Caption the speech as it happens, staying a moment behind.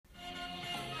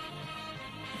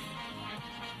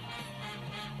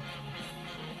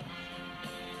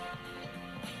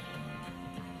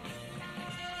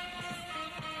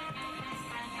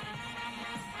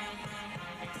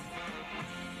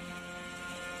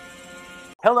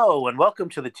Hello, and welcome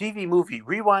to the TV Movie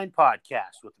Rewind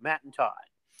podcast with Matt and Todd.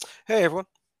 Hey everyone.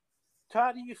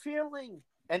 Todd, are you feeling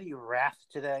any wrath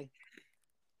today?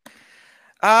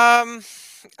 Um,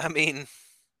 I mean,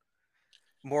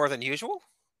 more than usual.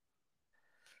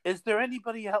 Is there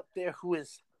anybody out there who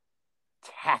is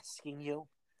tasking you?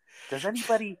 Does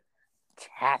anybody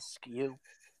task you?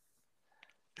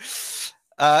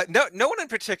 No one in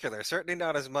particular. Certainly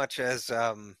not as much as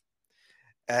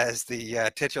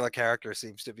the titular character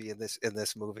seems to be in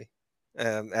this movie.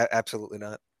 Absolutely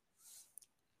not.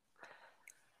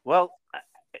 Well,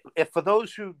 if for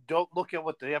those who don't look at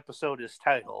what the episode is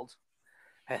titled,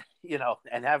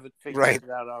 and haven't figured Right. it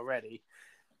out already,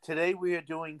 today we are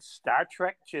doing Star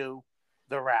Trek II: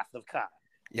 The Wrath of Khan.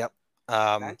 Yep.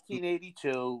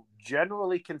 1982,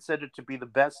 generally considered to be the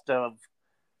best of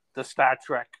the Star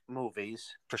Trek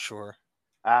movies. For sure.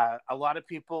 A lot of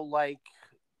people like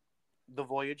The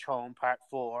Voyage Home, Part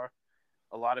 4.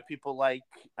 A lot of people like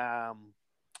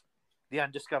The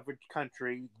Undiscovered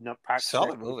Country, Part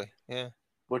Solid 6, movie. Yeah.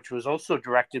 which was also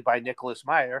directed by Nicholas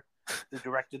Meyer, who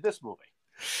directed this movie.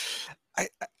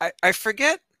 I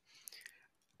forget.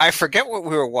 I forget what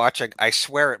we were watching. I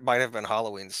swear it might have been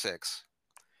Halloween 6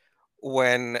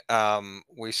 when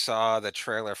we saw the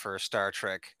trailer for Star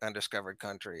Trek Undiscovered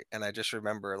Country, and I just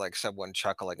remember like someone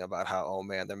chuckling about how, oh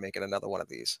man, they're making another one of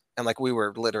these, and like we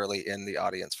were literally in the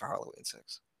audience for Halloween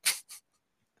 6.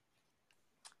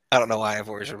 I don't know why I've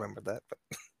always remembered that,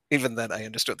 but even then I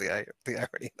understood the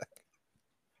irony.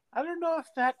 I don't know if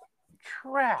that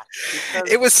tracks because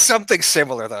It was something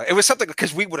similar though. It was something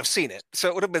because we would have seen it, so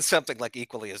it would have been something like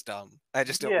equally as dumb. I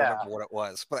just don't remember what it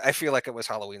was, but I feel like it was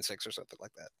Halloween 6 or something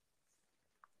like that.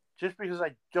 just because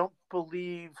I don't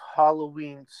believe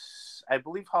Halloween. I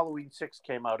believe Halloween 6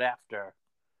 came out after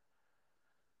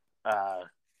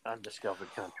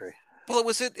Undiscovered Country. Well, it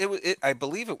was I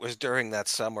believe it was during that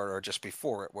summer or just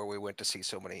before it where we went to see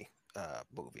so many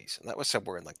movies, and that was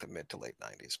somewhere in like the mid to late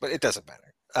 '90s. But it doesn't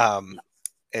matter.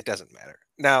 It doesn't matter.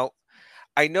 Now,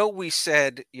 I know we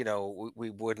said we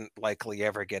wouldn't likely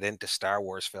ever get into Star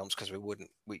Wars films because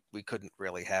we couldn't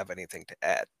really have anything to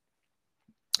add.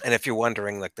 And if you're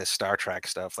wondering like this Star Trek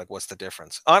stuff, like what's the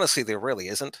difference? Honestly, there really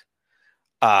isn't.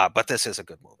 But this is a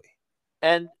good movie.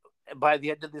 And by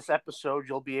the end of this episode,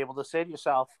 you'll be able to say to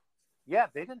yourself, yeah,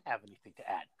 they didn't have anything to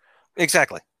add.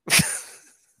 Exactly.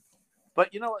 But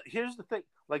here's the thing.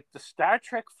 Like, the Star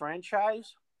Trek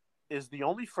franchise is the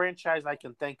only franchise I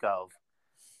can think of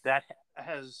that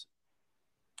has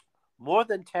more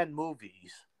than 10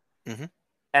 movies, mm-hmm.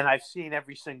 and I've seen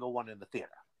every single one in the theater.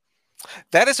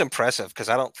 That is impressive because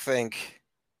I don't think...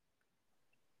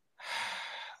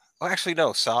 Well, actually,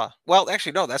 no, Saw. Well,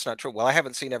 actually, no, that's not true. Well, I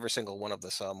haven't seen every single one of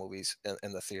the Saw movies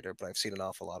in the theater, but I've seen an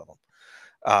awful lot of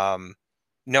them.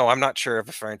 No, I'm not sure of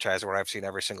a franchise where I've seen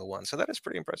every single one, so that is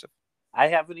pretty impressive. I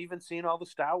haven't even seen all the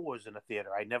Star Wars in the theater.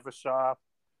 I never saw,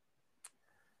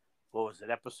 what was it,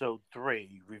 Episode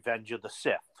 3, Revenge of the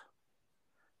Sith.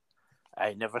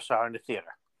 I never saw in the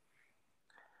theater.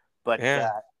 But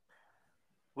yeah.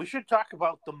 We should talk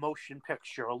about the motion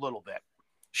picture a little bit.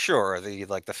 Sure,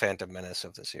 the Phantom Menace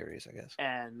of the series, I guess.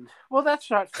 And well, that's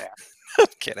not fair. I'm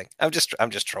kidding. I'm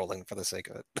just trolling for the sake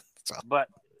of it. But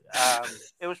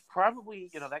it was probably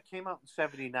that came out in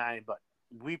 '79. But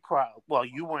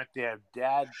you weren't there.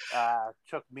 Dad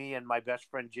took me and my best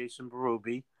friend Jason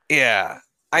Berube. Yeah,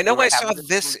 I know. I saw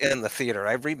this in the theater.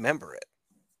 I remember it.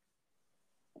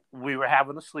 We were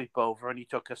having a sleepover, and he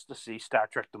took us to see Star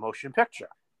Trek: The Motion Picture,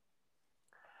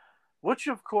 which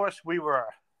of course we were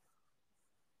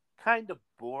kind of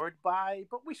bored by,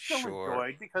 but we still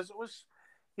enjoyed because it was,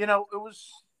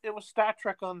 it was Star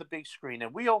Trek on the big screen,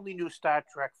 and we only knew Star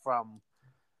Trek from,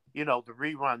 the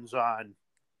reruns on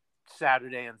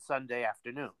Saturday and Sunday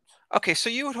afternoons. Okay, so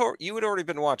you had already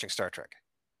been watching Star Trek.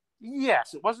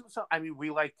 Yes, it wasn't so. I mean,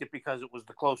 we liked it because it was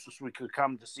the closest we could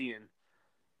come to seeing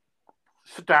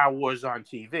Star Wars on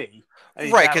TV. I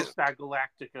mean, right? Battlestar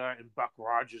Galactica and Buck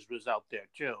Rogers was out there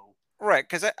too. Right,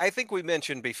 because I think we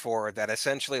mentioned before that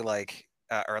essentially, like,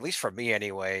 or at least for me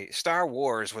anyway, Star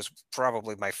Wars was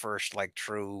probably my first like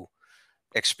true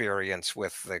experience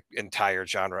with the entire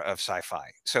genre of sci-fi.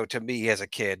 So to me as a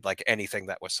kid, like anything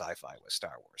that was sci-fi was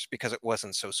Star Wars because it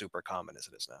wasn't so super common as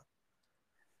it is now.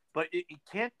 But it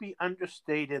can't be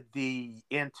understated the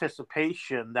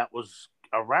anticipation that was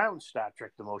around Star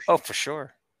Trek: The Motion. Oh, for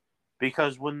sure.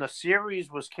 Because when the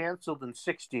series was canceled in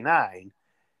 '69,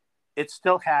 it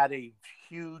still had a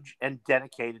huge and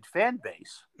dedicated fan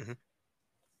base. Mm-hmm.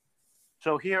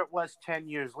 So here it was 10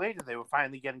 years later, they were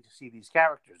finally getting to see these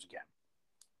characters again.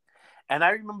 And I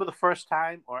remember the first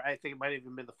time, or I think it might have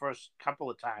even been the first couple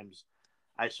of times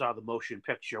I saw the motion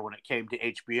picture when it came to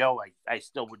HBO. I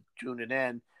still would tune it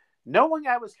in, knowing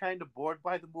I was kind of bored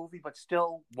by the movie, but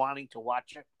still wanting to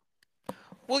watch it.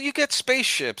 Well, you get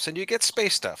spaceships and you get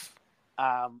space stuff.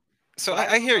 So But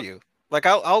I I hear remember, you. Like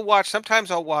I'll watch. Sometimes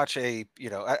I'll watch a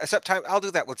sometimes I'll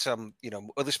do that with some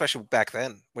especially back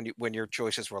then when your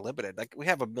choices were limited. Like we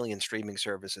have a million streaming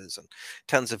services and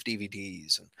tons of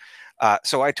DVDs, and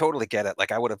so I totally get it.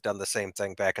 Like I would have done the same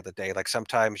thing back in the day. Like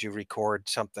sometimes you record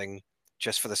something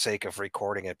just for the sake of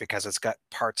recording it because it's got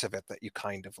parts of it that you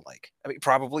kind of like. I mean,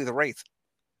 probably the Wraith.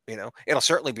 It'll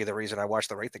certainly be the reason I watch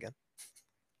the Wraith again,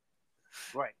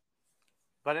 right.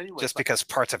 But anyway, just because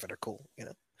parts of it are cool.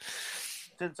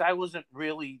 since I wasn't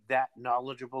really that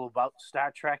knowledgeable about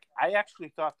Star Trek, I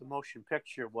actually thought the motion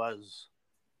picture was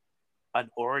an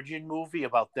origin movie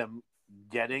about them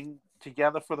getting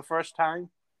together for the first time.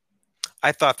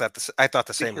 I thought the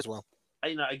same Because as well.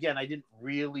 again, I didn't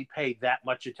really pay that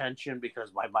much attention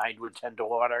because my mind would tend to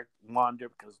wander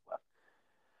because,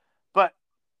 but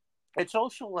it's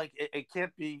also like it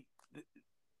can't be.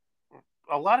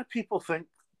 A lot of people think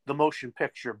the motion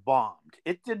picture bombed.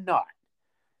 It did not.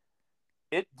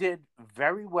 It did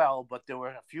very well, but there were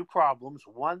a few problems.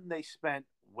 One, they spent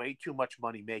way too much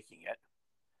money making it,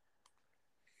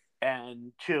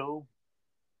 and two,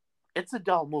 it's a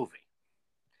dull movie.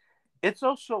 It's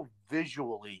also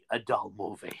visually a dull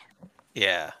movie.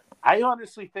 Yeah. I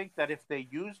honestly think that if they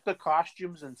used the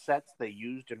costumes and sets they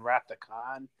used in Wrath of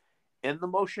Khan in the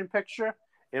motion picture,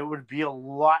 it would be a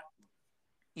lot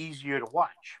easier to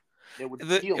watch. It would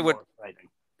feel It would. more exciting.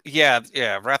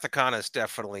 Yeah. Wrath of Khan is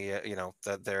definitely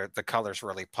the colors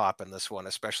really pop in this one,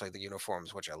 especially the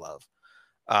uniforms, which I love.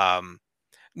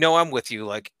 No, I'm with you.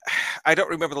 Like, I don't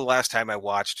remember the last time I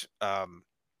watched.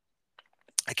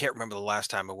 I can't remember the last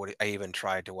time I even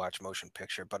tried to watch motion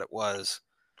picture, but it was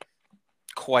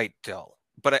quite dull.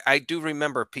 But I do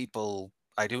remember people.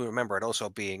 I do remember it also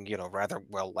being, rather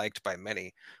well liked by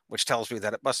many, which tells me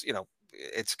that it must,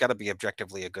 it's got to be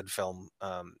objectively a good film,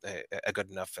 a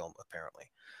good enough film, apparently.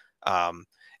 Um,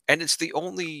 and it's the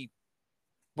only,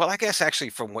 well, I guess actually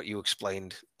from what you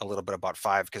explained a little bit about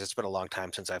five, because it's been a long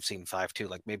time since I've seen five too.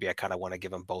 Like maybe I kind of want to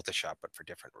give them both a shot, but for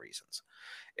different reasons.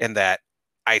 In that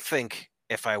I think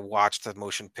if I watched the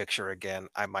motion picture again,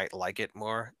 I might like it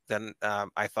more than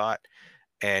I thought.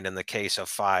 And in the case of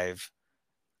five,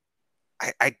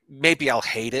 I maybe I'll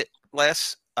hate it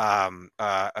less and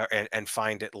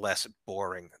find it less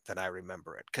boring than I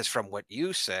remember it. Because from what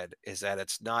you said is that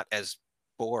it's not as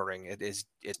boring. It's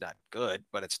not good,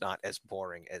 but it's not as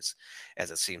boring as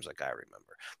it seems like I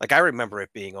remember. Like I remember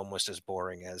it being almost as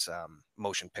boring as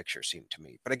motion picture seemed to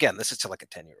me. But again, this is to like a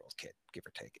 10-year-old kid, give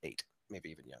or take 8,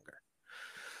 maybe even younger.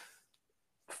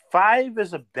 5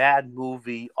 is a bad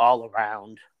movie all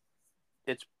around.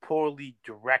 It's poorly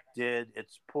directed.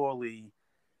 It's poorly.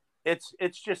 It's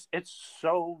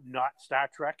so not Star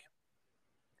Trek,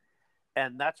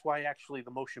 and that's why actually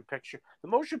the motion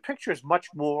picture is much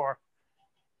more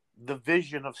the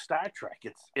vision of Star Trek.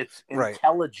 It's Right.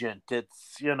 intelligent.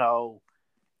 It's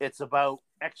about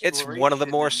It's one of the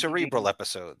exploration more and cerebral meeting.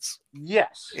 episodes.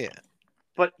 Yes, Yeah.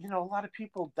 but a lot of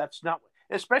people, that's not,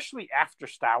 especially after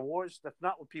Star Wars, that's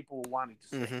not what people were wanting to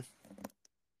see. Mm-hmm.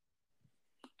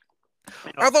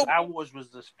 Although Star Wars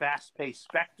was this fast-paced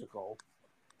spectacle,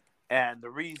 and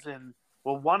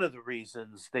one of the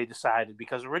reasons they decided,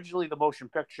 because originally the motion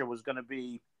picture was going to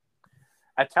be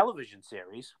a television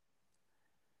series,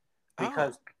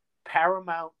 because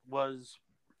Paramount was,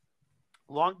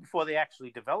 long before they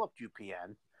actually developed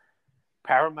UPN,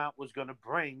 Paramount was going to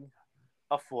bring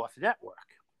a fourth network.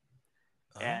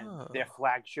 And their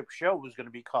flagship show was going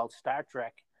to be called Star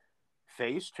Trek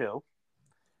Phase 2.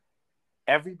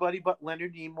 Everybody but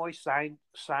Leonard Nimoy signed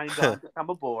on to come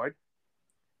aboard.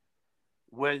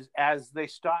 As they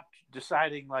stopped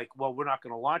deciding, like, well, we're not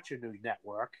going to launch a new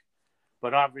network,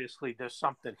 but obviously there's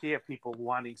something here, people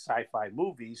wanting sci-fi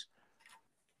movies,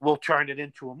 we'll turn it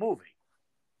into a movie.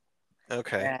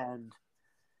 Okay. And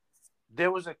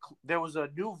there was a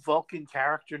new Vulcan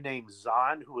character named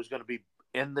Zahn who was going to be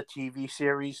in the TV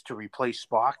series to replace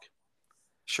Spock.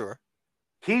 Sure.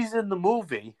 He's in the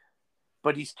movie,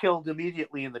 but he's killed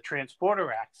immediately in the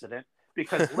transporter accident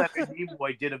because Leonard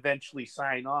Nimoy did eventually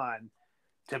sign on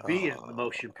to be in the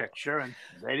motion picture, and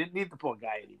they didn't need the poor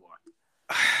guy anymore.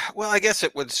 Well, I guess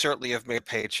it would certainly have made a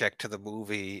paycheck to the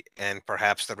movie, and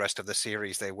perhaps the rest of the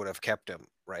series they would have kept him,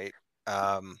 right?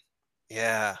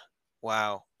 Yeah.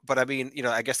 Wow. But I mean,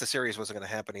 I guess the series wasn't going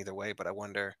to happen either way. But I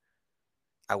wonder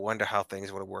how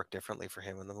things would have worked differently for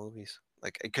him in the movies.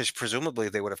 Like, because presumably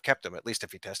they would have kept him, at least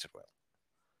if he tested well.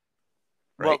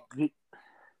 Right? Well,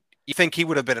 You think he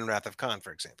would have been in Wrath of Khan,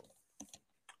 for example?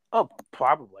 Oh,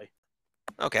 probably.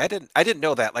 Okay, I didn't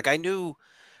know that. Like I knew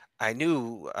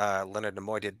Leonard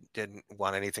Nimoy didn't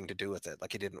want anything to do with it.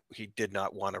 Like he did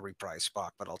not want to reprise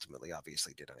Spock, but ultimately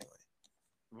obviously did anyway.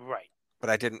 Right. But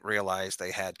I didn't realize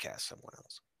they had cast someone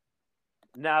else.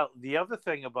 Now, the other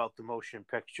thing about the motion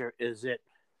picture is it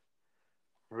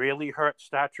really hurt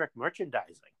Star Trek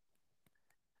merchandising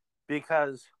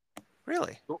because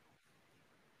Really?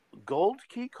 Gold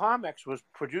Key Comics was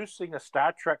producing a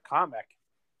Star Trek comic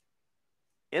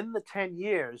in the 10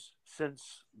 years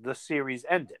since the series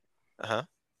ended. Uh-huh.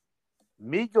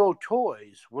 Mego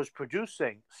Toys was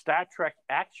producing Star Trek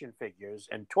action figures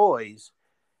and toys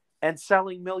and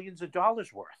selling millions of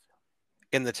dollars worth.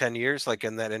 In the 10 years, like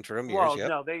in that interim years, Well, yep.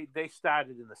 no, they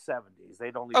started in the 70s.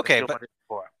 They'd only been Okay, doing it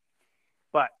before.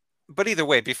 But but either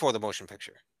way, before the motion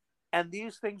picture. and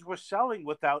these things were selling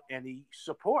without any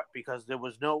support because there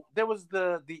was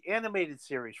the animated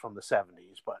series from the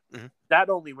 70s, but Mhm. that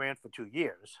only ran for 2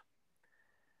 years.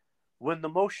 When the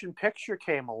motion picture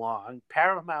came along,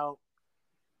 Paramount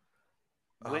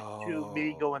went to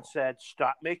Mego and Oh. said,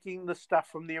 "Stop making the stuff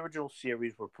from the original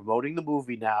series. We're promoting the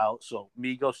movie now." So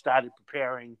Mego started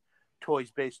preparing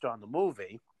toys based on the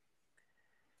movie,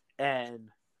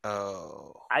 and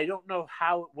Oh. I don't know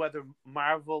whether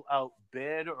Marvel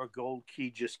outbid or Gold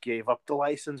Key just gave up the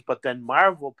license, but then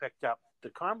Marvel picked up the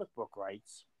comic book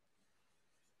rights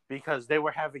because they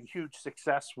were having huge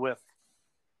success with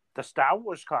the Star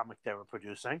Wars comic they were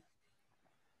producing.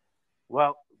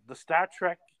 Well, the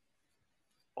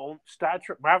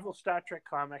Marvel Star Trek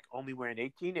comic only ran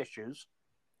 18 issues,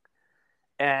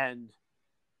 and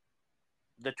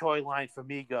the toy line for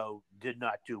Mego did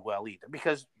not do well either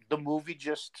because the movie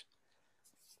just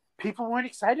people weren't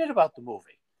excited about the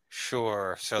movie.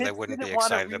 Sure. So they Kids wouldn't be didn't want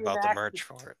to excited about the reenact. merch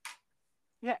for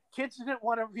Yeah, kids didn't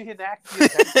want to reenact the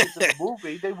adventures of the it.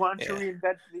 movie. They wanted to Yeah.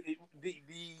 reinvent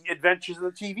the adventures of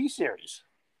the TV series.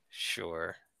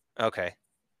 Sure. Okay.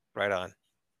 Right on.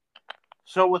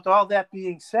 So, with all that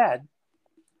being said,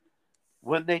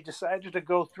 when they decided to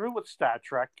go through with Star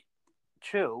Trek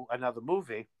 2, another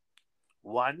movie,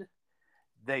 one,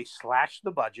 they slashed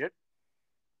the budget.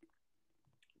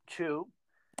 Two,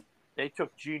 they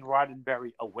took Gene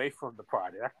Roddenberry away from the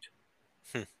project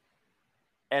Hmm.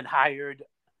 and hired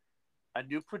a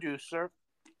new producer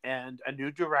and a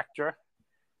new director,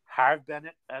 Harve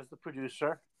Bennett as the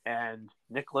producer and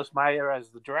Nicholas Meyer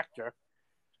as the director.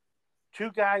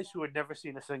 Two guys who had never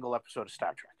seen a single episode of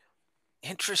Star Trek.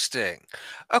 Interesting.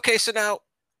 Okay, so now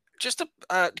just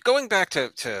going back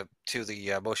to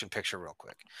the motion picture real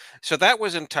quick. So that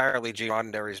was entirely Gene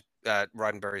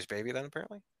Roddenberry's baby then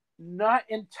apparently? Not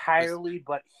Was entirely,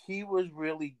 but he was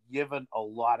really given a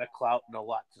lot of clout and a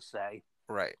lot to say.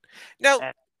 right. Now,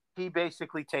 And he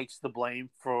basically takes the blame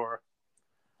for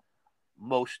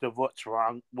most of what's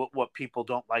wrong, what people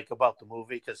don't like about the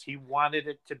movie, because he wanted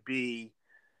it to be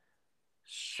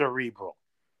cerebral.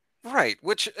 right,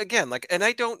 which again, like, and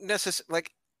I don't necessarily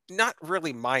like, not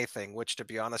really my thing, which to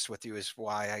be honest with you is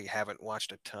why I haven't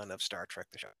watched a ton of Star Trek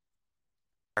the show.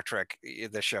 Star Trek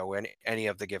the show and any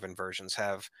of the given versions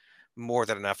have more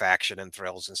than enough action and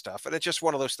thrills and stuff, and it's just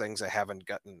one of those things I haven't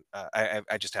gotten.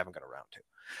 I just haven't got around to.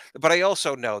 But I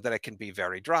also know that it can be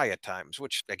very dry at times,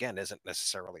 which again isn't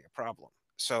necessarily a problem.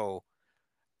 So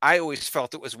I always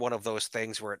felt it was one of those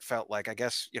things where it felt like, I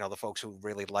guess, the folks who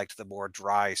really liked the more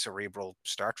dry, cerebral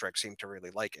Star Trek seemed to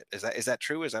really like it. Is that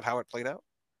true? Is that how it played out?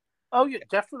 Oh yeah,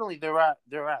 definitely there are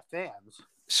fans.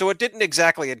 So it didn't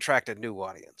exactly attract a new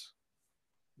audience.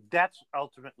 That's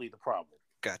ultimately the problem.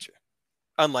 Gotcha.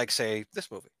 Unlike, say, this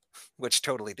movie, which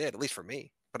totally did, at least for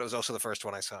me. But it was also the first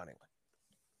one I saw anyway.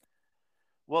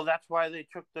 Well, that's why they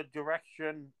took the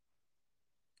direction,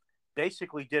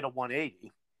 basically did a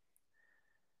 180.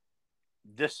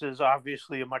 This is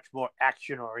obviously a much more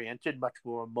action oriented, much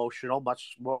more emotional,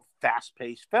 much more fast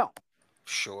paced film.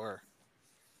 Sure.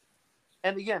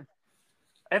 And again,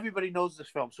 everybody knows this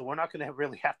film, so we're not going to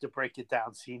really have to break it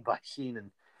down scene by scene.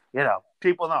 And,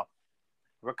 people know.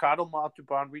 Ricardo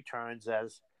Montalban returns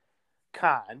as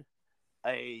Khan,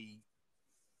 a,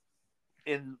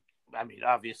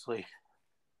 obviously,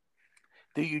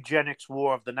 the eugenics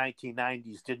war of the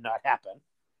 1990s did not happen.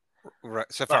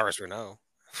 Right. So But, far as we know.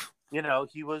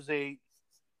 he was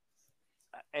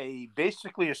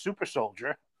basically a super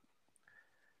soldier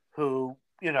who,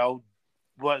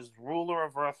 was ruler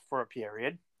of Earth for a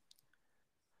period,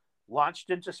 launched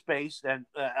into space, and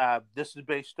this is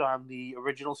based on the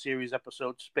original series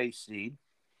episode Space Seed.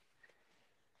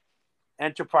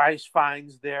 Enterprise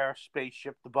finds their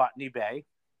spaceship, the Botany Bay.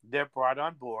 They're brought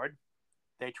on board.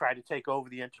 They try to take over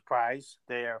the Enterprise.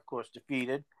 They are, of course,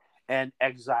 defeated and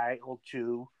exiled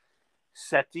to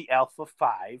Ceti Alpha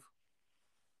 5,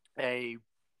 a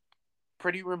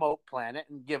pretty remote planet,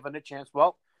 and given a chance,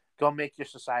 well, go make your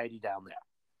society down there.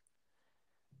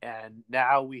 And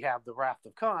now we have the Wrath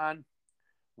of Khan,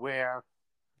 where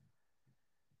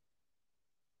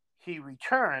he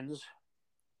returns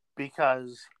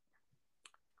because,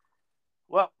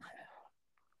 well,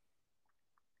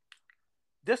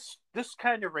 this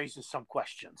kind of raises some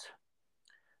questions.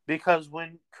 Because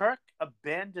when Kirk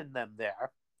abandoned them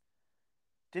there,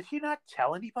 did he not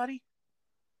tell anybody?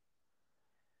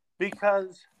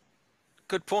 Because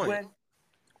good point.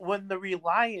 When the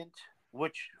Reliant,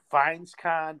 which finds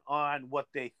Khan on what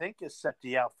they think is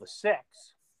Ceti Alpha 6,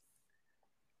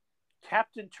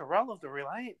 Captain Terrell of the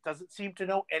Reliant doesn't seem to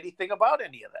know anything about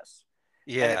any of this.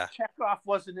 Yeah. And if Chekhov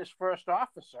wasn't his first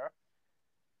officer,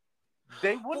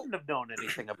 they wouldn't have known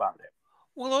anything about it.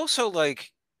 Well, also,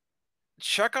 like,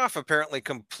 Chekhov apparently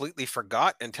completely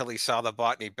forgot until he saw the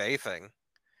Botany Bay thing.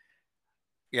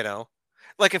 You know?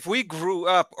 Like, if we grew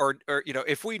up or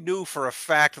if we knew for a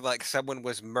fact, like, someone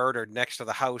was murdered next to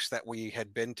the house that we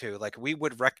had been to, like, we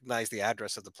would recognize the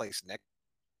address of the place next,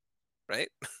 right?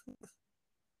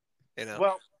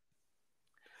 Well,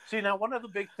 see, now one of the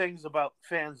big things about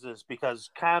fans is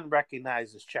because Khan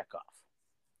recognizes Chekhov.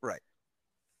 Right.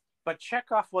 But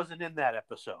Chekhov wasn't in that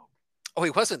episode. Oh,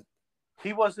 he wasn't?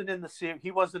 He wasn't in the series.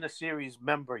 He wasn't a series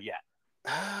member yet.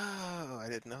 Oh, I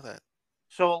didn't know that.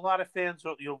 So a lot of fans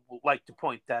will like to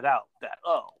point that out, that,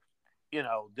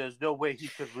 there's no way he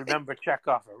could remember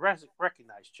Chekhov or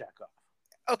recognize Chekhov.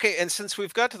 Okay, and since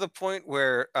we've got to the point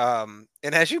where, and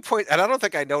as you point, and I don't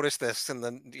think I noticed this in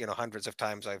the hundreds of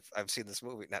times I've seen this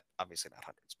movie, not obviously not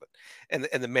hundreds, but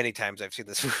in the many times I've seen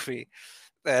this movie,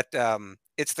 that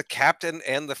it's the captain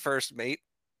and the first mate,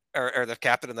 or the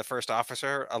captain and the first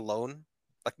officer alone,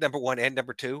 like number 1 and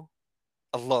number 2,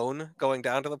 alone going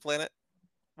down to the planet.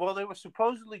 Well, they were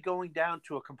supposedly going down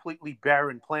to a completely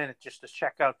barren planet just to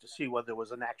check out to see whether there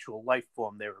was an actual life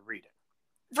form they were reading.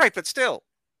 Right, but still,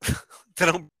 they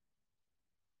don't.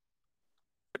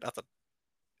 Nothing.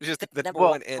 It's just the number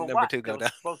 1 and number 2 go down.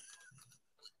 For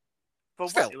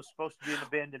what? It was supposed to be an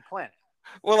abandoned planet.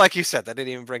 Well, like you said, that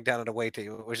didn't even bring down a way to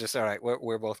you. It was just all right.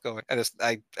 We're both going.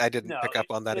 I didn't pick up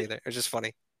on that either. It was just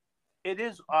funny. It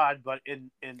is odd, but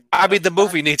I mean, the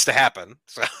movie needs to happen.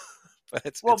 So, but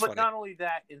it's funny. Not only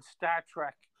that, in Star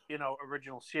Trek,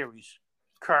 original series,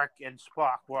 Kirk and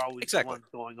Spock were always the ones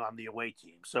going on the away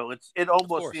team. So it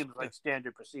almost seems like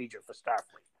standard procedure for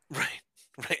Starfleet.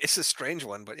 Right. It's a strange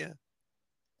one, but yeah.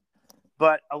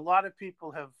 But a lot of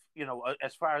people have,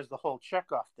 as far as the whole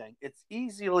Chekhov thing, it's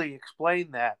easily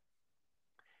explained that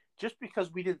just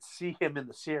because we didn't see him in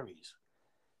the series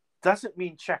doesn't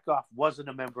mean Chekhov wasn't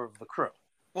a member of the crew.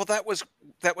 Well, that was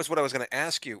what I was going to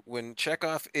ask you. When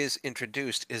Chekhov is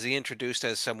introduced, is he introduced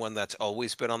as someone that's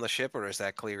always been on the ship, or is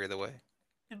that clear either way?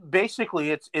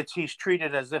 Basically, it's he's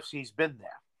treated as if he's been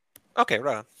there. Okay,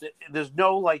 right on. There's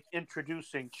no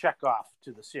introducing Chekhov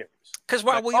to the series. Because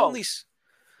we only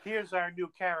here's our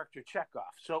new character Chekhov.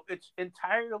 So it's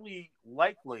entirely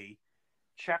likely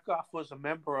Chekhov was a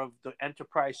member of the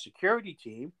Enterprise security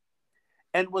team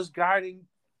and was guarding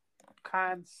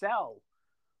Khan's cell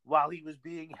while he was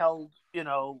being held, in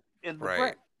the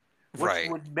brig, which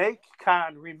would make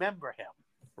Khan remember him.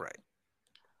 Right.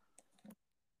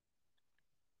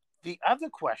 The other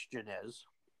question is,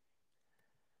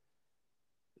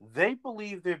 they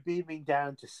believe they're beaming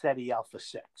down to Ceti Alpha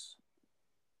 6.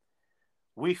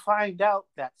 We find out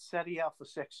that Ceti Alpha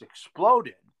 6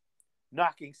 exploded,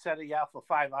 knocking Ceti Alpha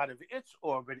 5 out of its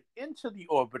orbit into the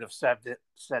orbit of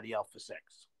Ceti Alpha 6.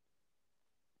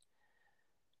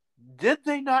 Did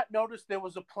they not notice there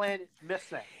was a planet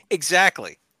missing?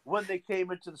 Exactly. When they came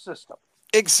into the system.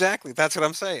 Exactly. That's what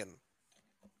I'm saying.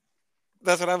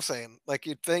 Like,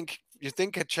 you'd think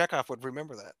Chekhov would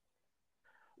remember that.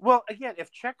 Well, again,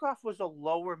 if Chekhov was a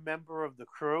lower member of the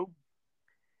crew,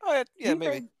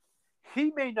 maybe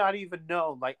he may not even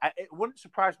know. It wouldn't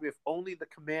surprise me if only the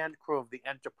command crew of the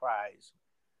Enterprise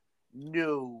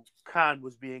knew Khan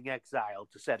was being exiled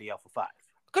to Ceti Alpha 5.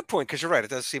 Good point, because you're right. It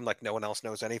does seem like no one else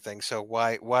knows anything. So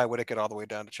why would it get all the way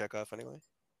down to Chekhov anyway?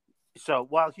 So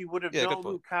while he would have known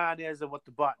who Khan is and what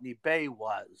the Botany Bay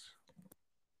was,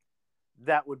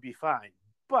 that would be fine.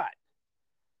 But,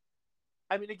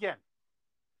 I mean, again,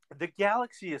 the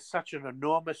galaxy is such an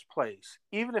enormous place.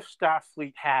 Even if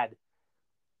Starfleet had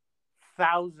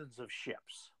thousands of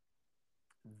ships,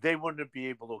 they wouldn't be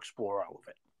able to explore all of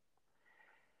it.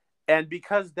 And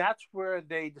because that's where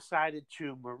they decided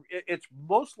it's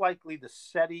most likely the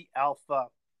Ceti Alpha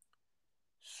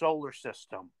solar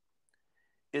system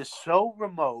is so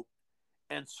remote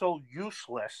and so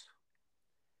useless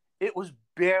it was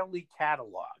barely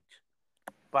cataloged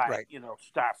by, Right.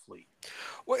 Starfleet.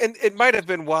 Well, and it might have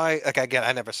been why, like, again,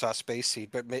 I never saw Space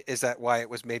Seed, but is that why it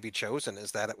was maybe chosen?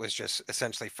 Is that it was just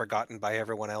essentially forgotten by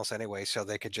everyone else anyway, so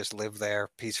they could just live there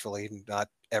peacefully and not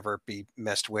ever be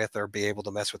messed with or be able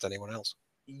to mess with anyone else?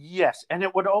 Yes, and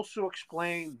it would also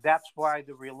explain that's why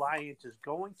the Reliant is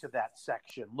going to that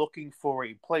section, looking for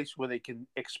a place where they can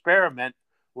experiment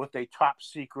with a top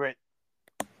secret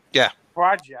Yeah,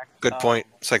 project. good point.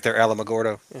 It's like they're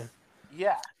Alamogordo. Yeah.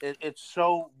 Yeah, it's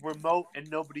so remote and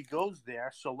nobody goes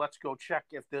there. So let's go check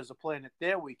if there's a planet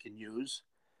there we can use.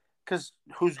 Because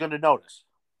who's going to notice?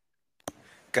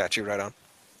 Got you right on.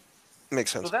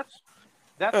 Makes So sense.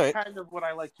 that's All right. kind of what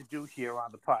I like to do here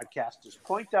on the podcast: is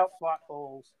point out plot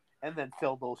holes and then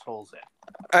fill those holes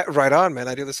in. Right on, man.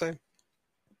 I do the same.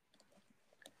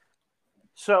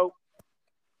 So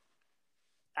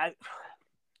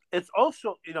it's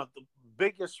also the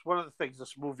biggest one of the things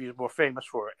this movie is more famous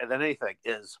for than anything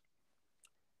is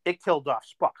it killed off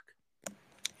Spock.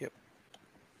 Yep.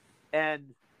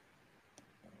 And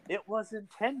it was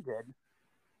intended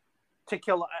to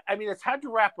kill. I mean, it's hard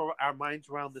to wrap our minds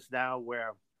around this now,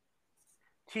 where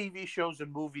TV shows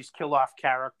and movies kill off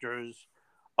characters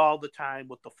all the time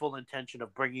with the full intention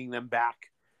of bringing them back,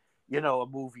 a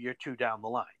movie or two down the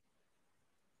line.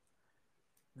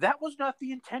 That was not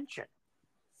the intention.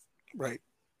 Right.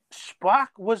 Spock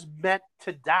was meant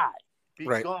to die, be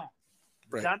Right. gone,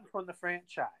 Right. done from the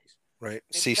franchise. Right.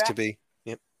 In Cease fact, to be.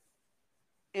 Yep.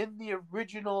 in the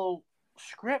original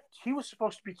script, he was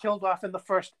supposed to be killed off in the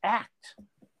first act.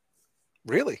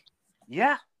 Really?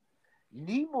 Yeah.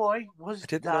 Nimoy was I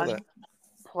didn't know done that.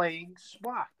 playing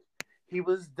Spock. He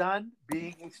was done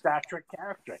being a Star Trek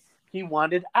character. He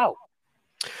wanted out.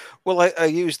 Well, I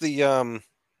use the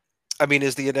I mean,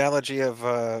 is the analogy of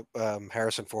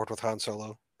Harrison Ford with Han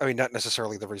Solo? I mean, not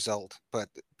necessarily the result, but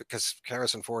because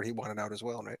Harrison Ford, he wanted out as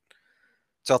well, right?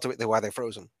 It's ultimately why they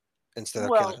froze him instead of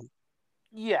killing Well, him.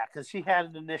 yeah, because he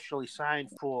hadn't initially signed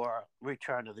for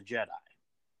Return of the Jedi.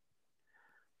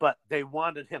 But they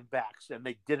wanted him back, and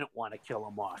they didn't want to kill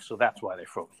him off, so that's why they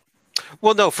froze him.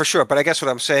 Well, no, for sure. But I guess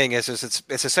what I'm saying is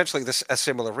it's essentially a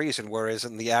similar reason, whereas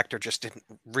the actor just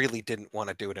didn't want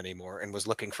to do it anymore and was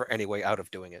looking for any way out of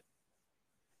doing it.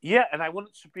 Yeah, and I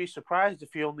wouldn't be surprised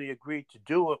if he only agreed to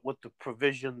do it with the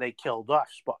provision they killed off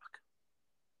Spock.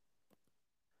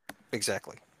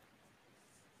 Exactly.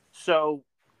 So,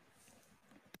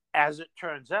 as it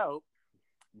turns out,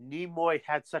 Nimoy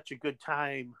had such a good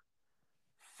time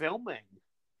filming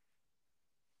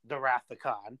the Wrath of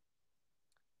Khan.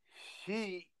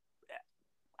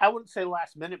 I wouldn't say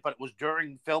last minute, but it was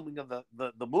during filming of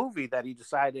the movie that he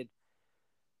decided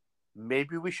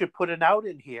maybe we should put an out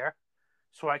in here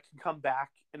so I can come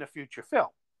back in a future film.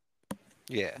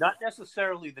 Yeah. Not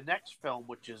necessarily the next film,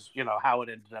 which is, how it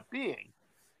ended up being,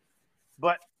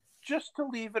 but just to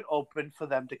leave it open for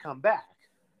them to come back.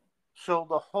 So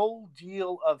the whole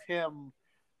deal of him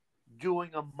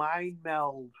doing a mind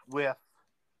meld with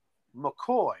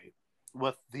McCoy,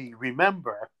 with the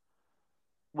Remember,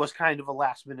 was kind of a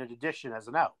last minute addition as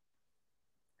an out.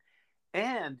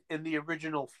 And in the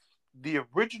original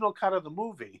cut of the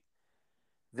movie,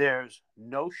 there's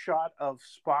no shot of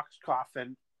Spock's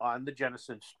coffin on the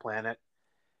Genesis planet,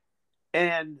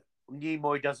 and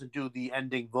Nimoy doesn't do the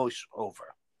ending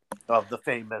voiceover of the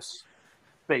famous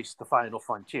Space, the Final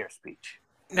Frontier speech.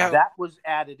 Now, that was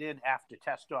added in after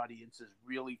test audiences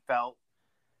really felt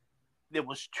it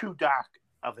was too dark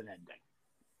of an ending.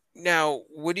 Now,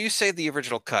 when you say the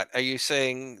original cut, are you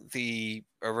saying the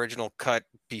original cut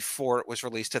before it was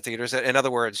released to theaters? In other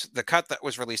words, the cut that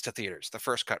was released to theaters, the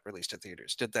first cut released to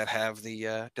theaters, did that have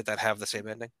the same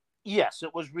ending? Yes,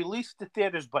 it was released to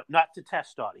theaters, but not to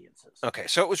test audiences. Okay,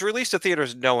 so it was released to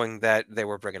theaters knowing that they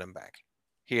were bringing him back.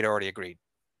 He had already agreed.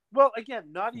 Well,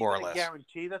 again, not more even or a less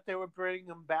guarantee that they were bringing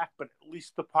him back, but at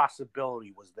least the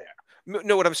possibility was there.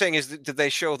 No, what I'm saying is, did they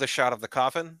show the shot of the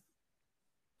coffin?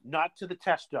 Not to the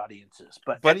test audiences,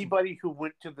 but anybody who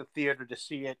went to the theater to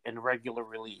see it in regular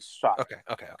release saw it.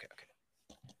 Okay.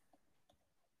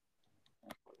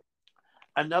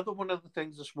 Another one of the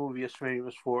things this movie is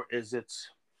famous for is its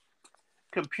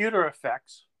computer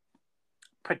effects,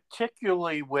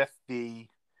 particularly with the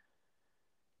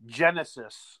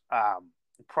Genesis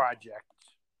project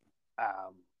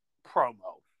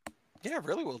promo. Yeah,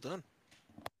 really well done.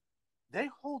 They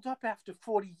hold up after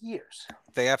 40 years.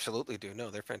 They absolutely do. No,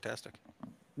 they're fantastic.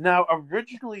 Now,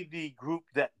 originally, the group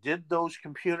that did those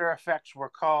computer effects were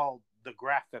called the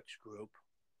Graphics Group,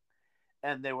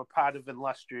 and they were part of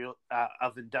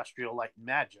Industrial Light and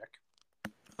Magic.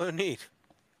 Oh, neat.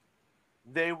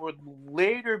 They would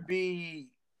later be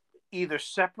either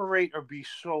separate or be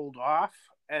sold off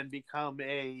and become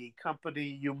a company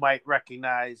you might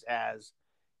recognize as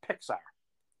Pixar.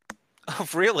 Oh,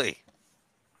 really?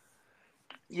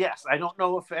 Yes, I don't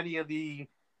know if any of the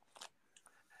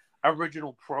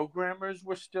original programmers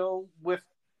were still with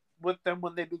them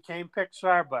when they became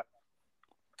Pixar, but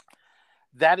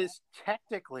that is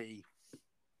technically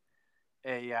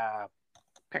a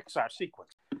Pixar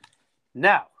sequence.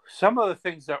 Now, some of the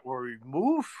things that were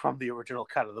removed from the original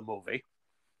cut of the movie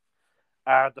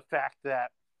are the fact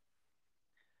that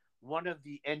one of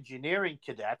the engineering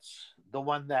cadets, the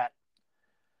one that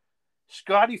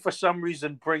Scotty for some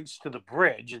reason brings to the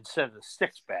bridge instead of the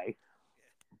six bay.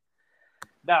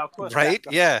 Now, of course, Right?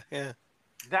 Yeah.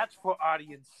 that's for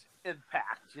audience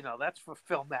impact. That's for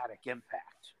filmatic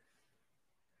impact.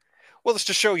 Well, it's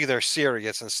to show you they're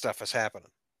serious and stuff is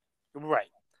happening. Right.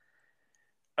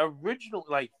 Original,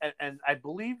 and I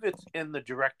believe it's in the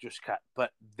director's cut,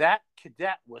 but that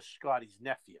cadet was Scotty's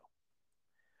nephew,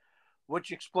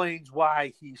 which explains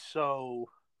why he's so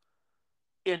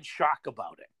in shock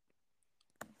about it.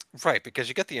 Right, because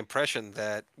you get the impression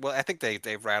that, well, I think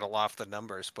they rattle off the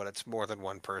numbers, but it's more than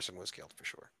one person was killed for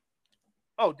sure.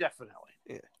 Oh, definitely.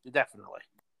 Yeah. Definitely.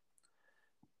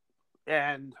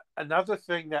 And another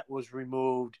thing that was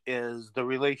removed is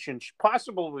the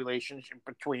possible relationship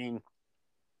between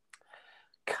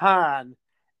Khan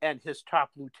and his top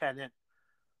lieutenant,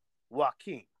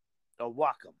 Joaquin, or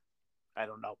Wacom. I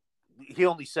don't know. He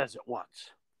only says it once.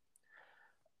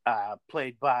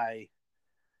 Played by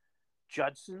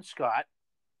Judson Scott,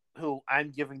 who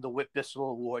I'm giving the Whit Bissell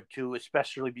Award to,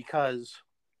 especially because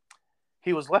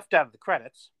he was left out of the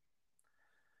credits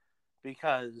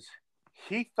because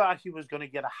he thought he was going to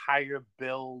get a higher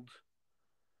build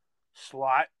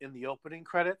slot in the opening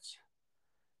credits.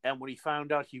 And when he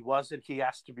found out he wasn't, he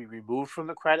asked to be removed from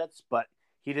the credits, but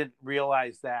he didn't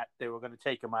realize that they were going to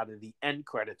take him out of the end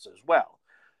credits as well.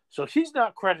 So he's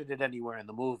not credited anywhere in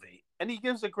the movie. And he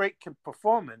gives a great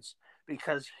performance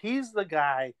because he's the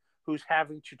guy who's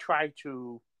having to try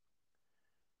to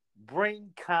bring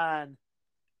Khan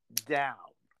down.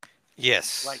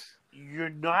 Yes. Like, you're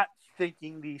not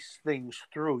thinking these things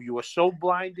through. You are so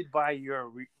blinded by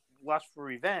your lust for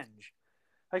revenge.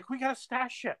 Like, we got to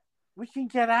stash it. We can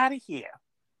get out of here.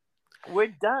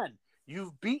 We're done.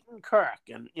 You've beaten Kirk.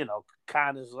 And,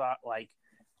 Khan is like,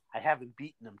 I haven't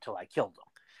beaten him till I killed him.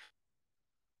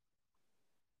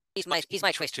 He's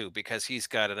my choice too, because he's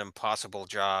got an impossible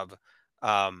job,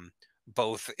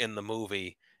 both in the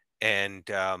movie and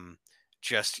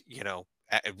just,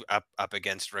 up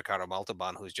against Ricardo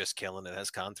Montalban, who's just killing it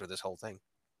as Khan through this whole thing.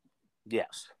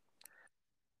 Yes.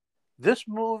 This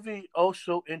movie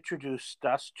also introduced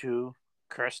us to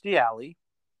Kirstie Alley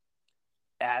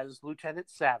as Lieutenant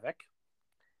Saavik.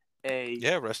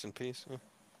 Rest in peace.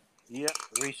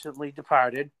 Recently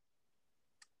departed.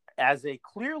 As a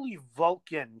clearly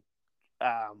Vulcan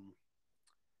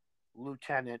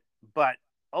lieutenant, but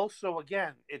also,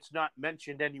 again, it's not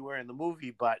mentioned anywhere in the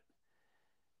movie, but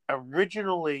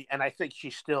originally, and I think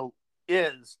she still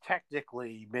is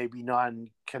technically, maybe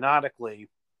non-canonically,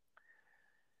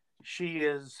 she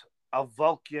is a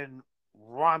Vulcan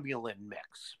Romulan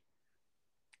mix,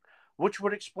 which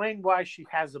would explain why she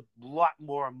has a lot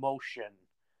more emotion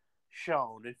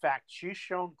shown. In fact, she's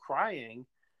shown crying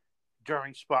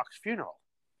during Spock's funeral,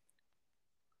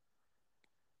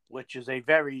 which is a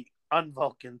very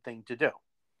un-Vulcan thing to do.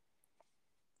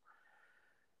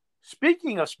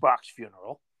 Speaking of Spock's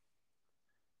funeral,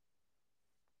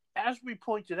 as we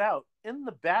pointed out, in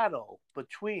the battle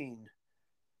between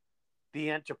the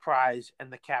Enterprise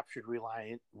and the captured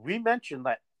Reliant, we mentioned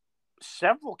that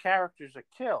several characters are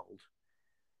killed,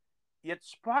 yet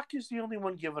Spock is the only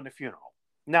one given a funeral.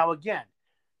 Now, again,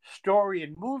 story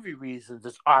and movie reasons,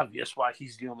 it's obvious why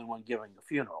he's the only one giving the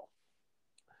funeral.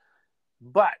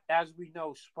 But as we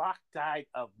know, Spock died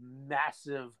of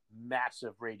massive,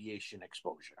 massive radiation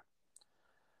exposure.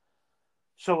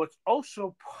 So it's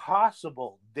also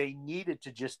possible they needed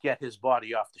to just get his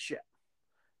body off the ship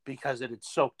because it had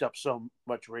soaked up so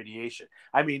much radiation.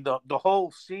 I mean, the whole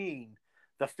scene,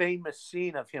 the famous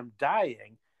scene of him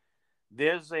dying,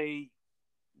 there's a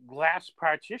glass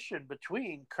partition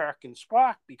between Kirk and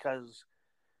Spock because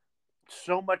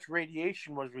so much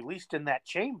radiation was released in that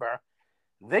chamber,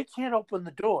 they can't open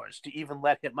the doors to even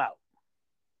let him out.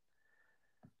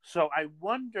 So I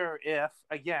wonder if,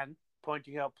 again,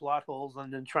 pointing out plot holes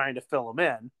and then trying to fill them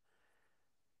in,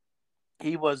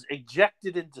 he was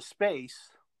ejected into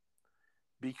space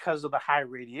because of the high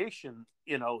radiation,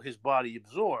 his body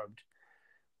absorbed,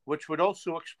 which would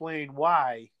also explain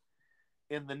why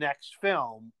in the next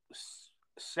film,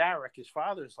 Sarek, his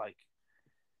father's like,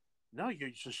 No, you're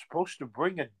supposed to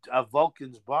bring a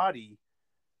Vulcan's body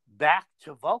back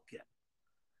to Vulcan.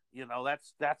 You know,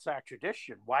 that's our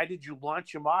tradition. Why did you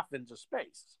launch him off into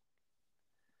space?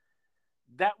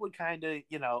 That would kind of,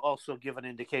 also give an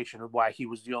indication of why he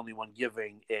was the only one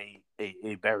giving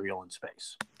a burial in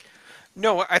space.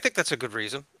 No, I think that's a good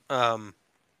reason.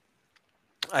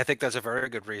 I think that's a very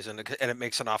good reason, and it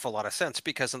makes an awful lot of sense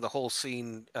because in the whole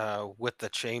scene with the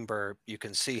chamber, you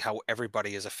can see how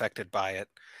everybody is affected by it,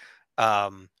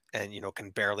 and can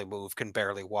barely move, can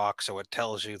barely walk. So it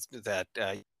tells you that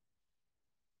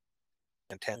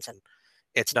intense, and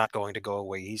it's not going to go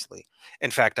away easily.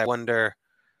 In fact, I wonder.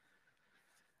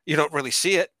 You don't really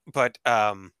see it, but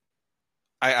I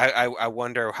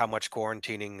wonder how much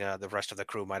quarantining the rest of the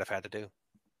crew might have had to do.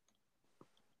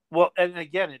 Well, and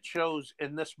again, it shows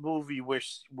in this movie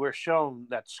we're shown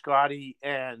that Scotty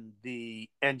and the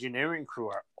engineering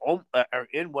crew are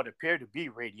in what appear to be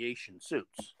radiation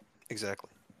suits.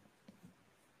 Exactly.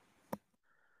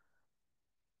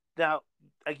 Now,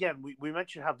 again, we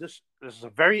mentioned how this is a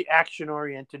very action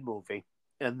oriented movie,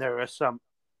 and there are some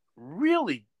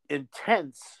really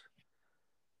intense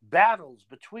battles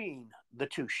between the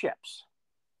two ships,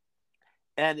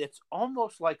 and it's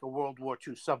almost like a World War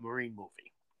II submarine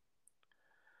movie.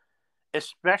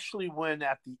 Especially when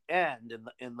at the end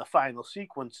in the final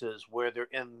sequences where they're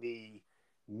in the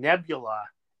nebula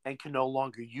and can no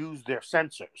longer use their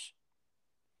sensors.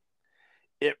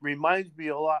 It reminds me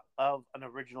a lot of an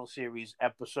original series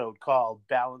episode called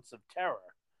Balance of Terror,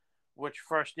 which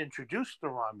first introduced the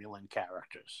Romulan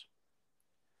characters.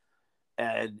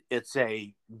 And it's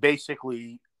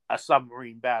basically a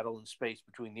submarine battle in space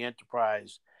between the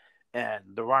Enterprise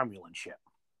and the Romulan ship.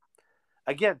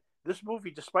 Again, this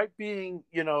movie, despite being,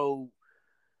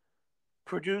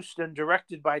 produced and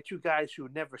directed by two guys who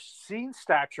had never seen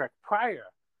Star Trek prior,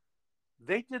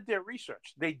 they did their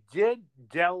research. They did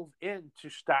delve into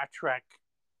Star Trek,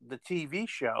 the TV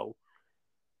show,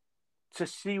 to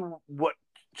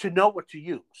know what to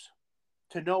use,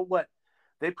 to know what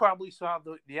they probably saw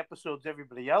the episodes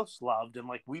everybody else loved, and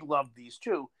like, we loved these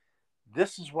too.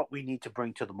 This is what we need to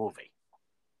bring to the movie.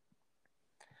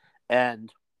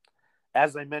 And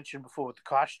as I mentioned before with the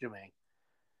costuming,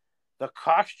 the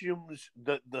costumes,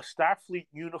 the Starfleet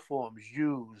uniforms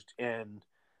used in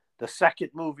the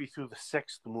second movie through the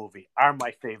sixth movie are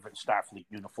my favorite Starfleet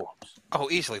uniforms. Oh,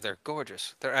 easily. They're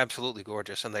gorgeous. They're absolutely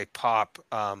gorgeous, and they pop.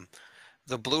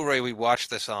 The Blu-ray we watched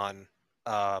this on,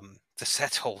 the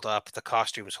sets hold up, the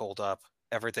costumes hold up,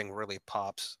 everything really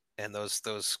pops, and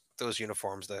those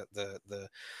uniforms, I'm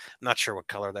not sure what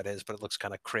color that is, but it looks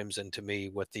kind of crimson to me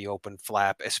with the open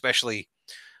flap, especially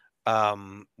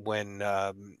when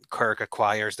Kirk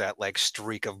acquires that like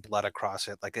streak of blood across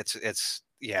it. Like it's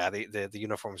yeah, the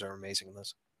uniforms are amazing in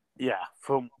this. Yeah,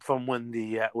 from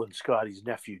when Scotty's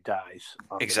nephew dies.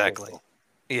 Exactly.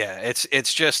 Yeah,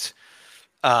 it's just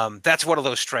that's one of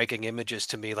those striking images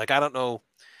to me. Like I don't know.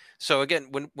 So again,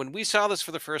 when we saw this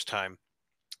for the first time,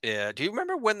 do you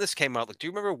remember when this came out? Like, do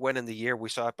you remember when in the year we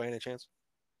saw it by any chance?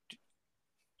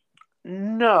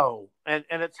 No, and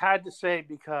it's hard to say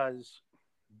because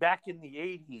back in the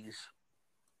 80s,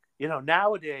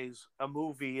 nowadays a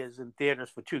movie is in theaters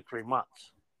for 2-3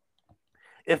 months.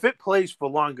 If it plays for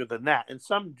longer than that, and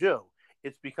some do,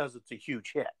 it's because it's a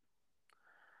huge hit.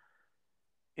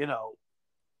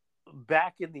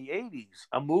 Back in the 80s,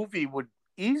 a movie would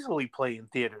easily play in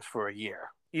theaters for a year,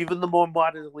 even the more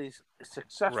moderately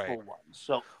successful ones.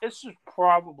 So this is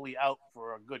probably out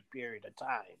for a good period of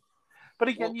time. But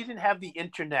again, you didn't have the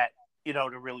internet,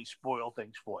 to really spoil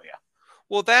things for you.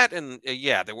 Well, that and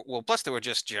yeah, plus there were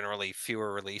just generally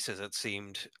fewer releases, it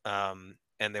seemed, and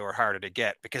they were harder to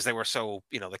get because they were so,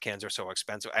 the cans are so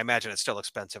expensive. I imagine it's still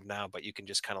expensive now, but you can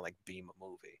just kind of like beam a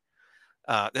movie.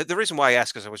 The reason why I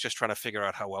asked is I was just trying to figure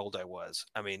out how old I was.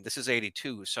 I mean, this is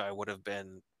 82, so I would have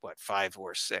been, what, 5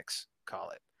 or 6,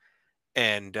 call it.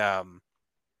 And,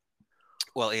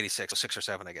 well, 86, so 6 or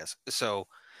 7, I guess. So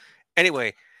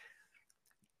anyway,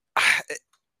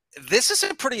 this is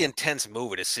a pretty intense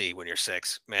movie to see when you're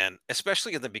 6, man,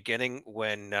 especially in the beginning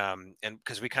when, and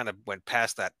because we kind of went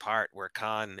past that part where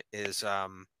Khan is,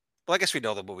 well, I guess we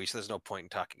know the movie, so there's no point in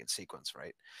talking in sequence,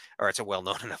 right? Or it's a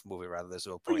well-known enough movie, rather. There's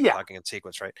no point in talking in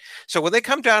sequence, right? So when they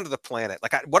come down to the planet,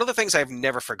 like one of the things I've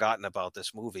never forgotten about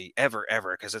this movie, ever,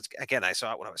 because it's, again, I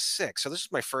saw it when I was 6. So this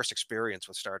is my first experience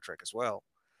with Star Trek as well,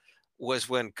 was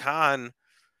when Khan,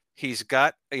 he's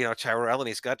got, Tyrell and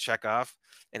he's got Chekhov,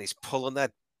 and he's pulling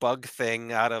that bug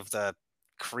thing out of the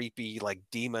creepy, like,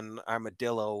 demon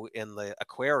armadillo in the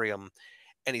aquarium,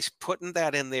 and he's putting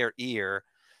that in their ear.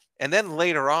 And then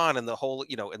later on in the whole,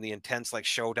 in the intense like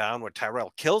showdown where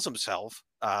Tyrell kills himself,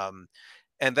 And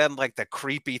then like the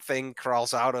creepy thing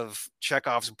crawls out of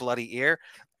Chekhov's bloody ear.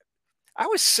 I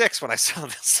was 6 when I saw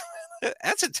this.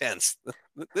 That's intense.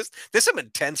 There's some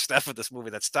intense stuff in this movie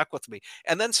that stuck with me.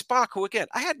 And then Spock, who again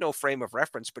I had no frame of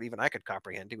reference, but even I could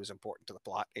comprehend he was important to the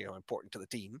plot, important to the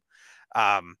team.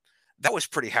 Um, that was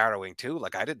pretty harrowing too.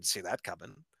 Like I didn't see that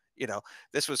coming. You know,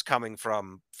 this was coming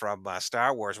from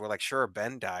Star Wars, where like sure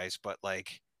Ben dies, but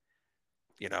like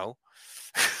you know,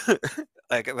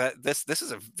 like this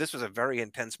was a very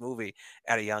intense movie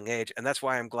at a young age, and that's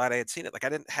why I'm glad I had seen it. Like I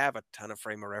didn't have a ton of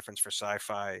frame of reference for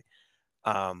sci-fi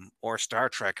or Star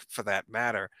Trek for that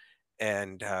matter.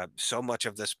 And so much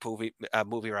of this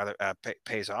movie rather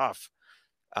pays off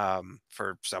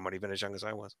for someone even as young as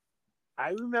I was. I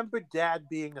remember Dad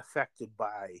being affected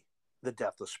by the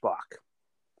death of Spock.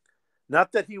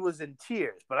 Not that he was in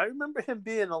tears, but I remember him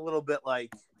being a little bit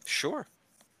like, Sure.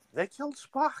 they killed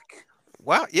Spock.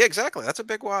 Wow. Yeah, exactly. That's a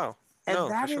big wow. And No,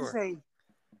 for sure.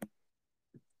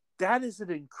 that is an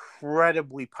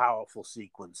incredibly powerful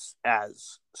sequence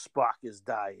as Spock is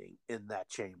dying in that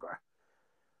chamber.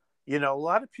 You know, a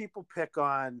lot of people pick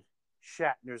on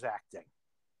Shatner's acting.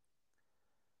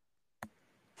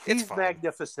 It's He's fine.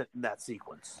 magnificent in that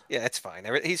sequence. Yeah, it's fine.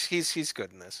 He's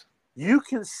good in this. You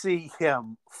can see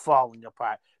him falling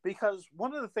apart because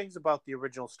one of the things about the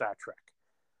original Star Trek,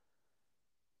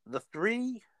 the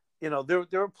three, there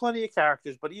were plenty of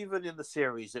characters, but even in the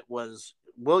series, it was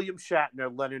William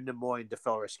Shatner, Leonard Nimoy, and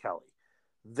DeForest Kelly.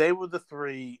 They were the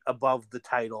three above the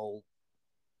title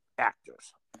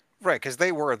actors. Right, because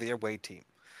they were the away team.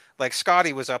 Like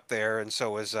Scotty was up there, and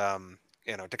so was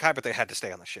Decai, but they had to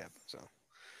stay on the ship. So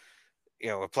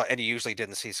and you usually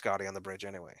didn't see Scotty on the bridge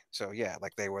anyway. So yeah,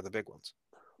 like they were the big ones.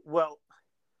 Well,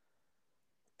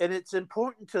 and it's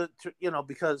important to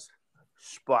because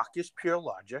Spock is pure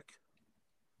logic.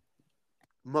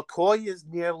 McCoy is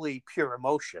nearly pure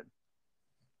emotion.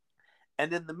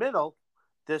 And in the middle,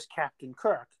 there's Captain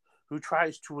Kirk, who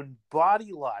tries to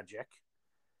embody logic,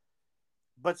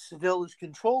 but still is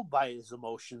controlled by his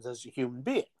emotions as a human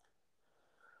being.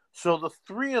 So the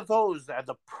three of those are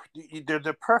they're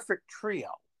the perfect trio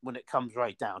when it comes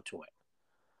right down to it.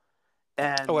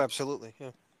 And absolutely,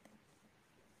 yeah.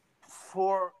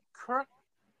 For Kirk,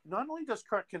 not only does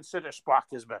Kirk consider Spock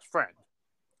his best friend,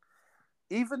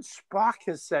 even Spock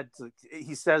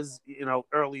he says,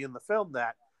 early in the film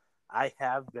that I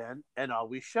have been and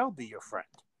always shall be your friend.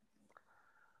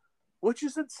 Which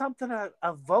isn't something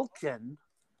a Vulcan.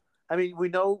 I mean, we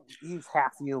know he's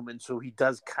half human, so he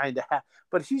does kind of have,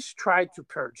 but he's tried to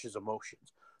purge his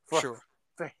emotions. Sure.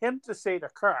 For him to say to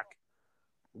Kirk,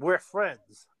 we're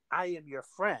friends, I am your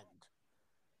friend,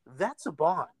 that's a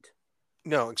bond.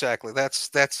 No, exactly.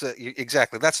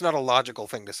 Exactly. That's not a logical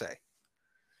thing to say.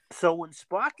 So when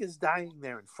Spock is dying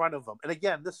there in front of him, and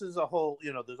again, this is a whole,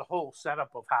 there's a whole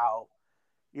setup of how,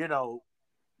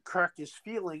 Kirk is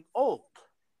feeling old.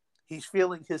 He's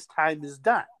feeling his time is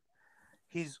done.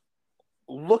 He's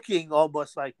looking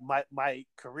almost like my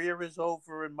career is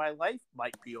over and my life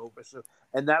might be over. So,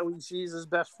 and now he sees his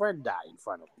best friend die in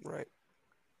front of him. Right.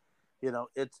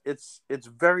 It's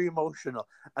very emotional.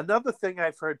 Another thing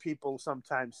I've heard people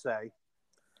sometimes say,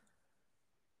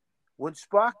 when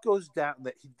Spock goes down,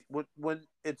 when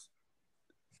it's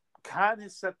Khan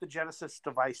has set the Genesis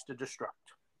device to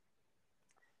destruct,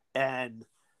 and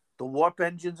the warp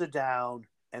engines are down,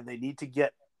 and they need to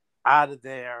get out of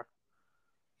there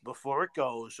before it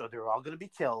goes, or they're all going to be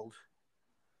killed.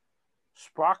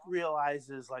 Spock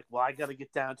realizes, like, well, I got to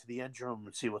get down to the engine room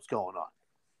and see what's going on.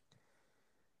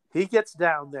 He gets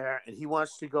down there, and he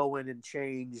wants to go in and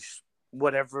change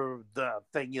whatever the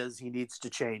thing is he needs to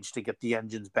change to get the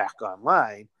engines back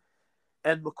online.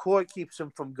 And McCoy keeps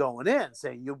him from going in,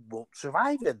 saying, you won't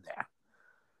survive in there.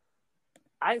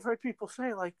 I've heard people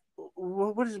say, like,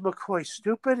 what is McCoy,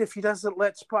 stupid? If he doesn't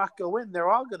let Spock go in, they're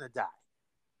all going to die.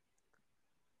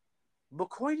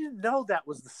 McCoy didn't know that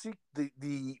was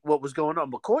the what was going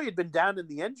on. McCoy had been down in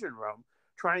the engine room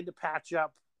trying to patch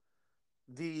up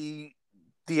the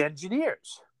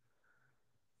engineers.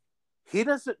 He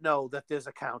doesn't know that there's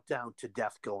a countdown to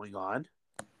death going on.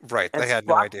 Right. And they had Spock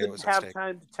no idea didn't have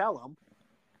time to tell him.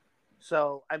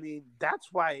 So, I mean, that's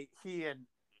why he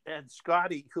and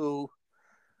Scotty goes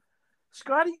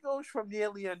from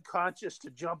nearly unconscious to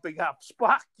jumping up.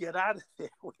 Spock, get out of there.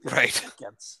 Right.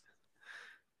 Seconds.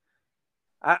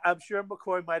 I'm sure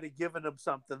McCoy might have given him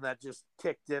something that just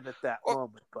kicked in at that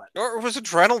moment. Or it was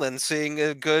adrenaline seeing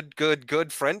a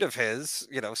good friend of his,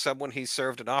 someone he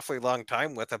served an awfully long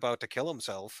time with, about to kill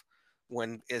himself.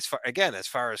 When, as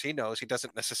far as he knows, he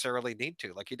doesn't necessarily need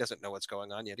to. Like, he doesn't know what's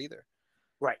going on yet either.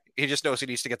 Right. He just knows he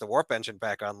needs to get the warp engine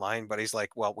back online, but he's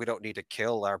like, well, we don't need to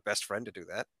kill our best friend to do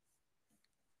that.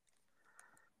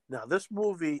 Now, this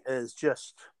movie is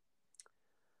just,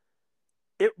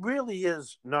 it really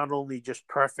is not only just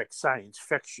perfect science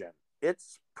fiction,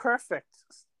 it's perfect.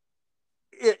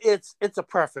 It's a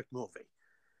perfect movie.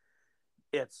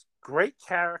 It's great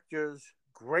characters,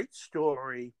 great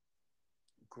story,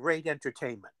 great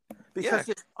entertainment. Yeah, Because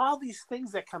it's all these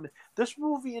things that come in. This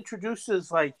movie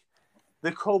introduces like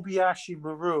the Kobayashi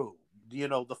Maru,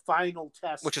 the final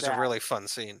test which is a that really fun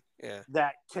scene. Yeah.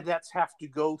 cadets have to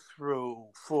go through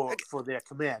for their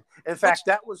command. In Which fact,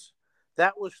 that was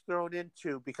thrown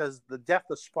into because the death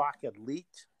of Spock had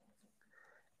leaked,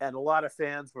 and a lot of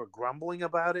fans were grumbling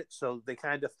about it, so they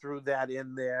kind of threw that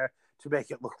in there to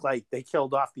make it look like they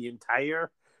killed off the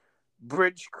entire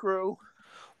bridge crew.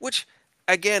 which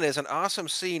again is an awesome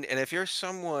scene, and if you're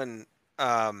someone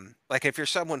like if you're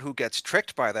someone who gets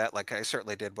tricked by that, like I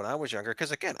certainly did when I was younger,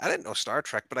 because again, I didn't know Star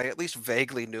Trek, but I at least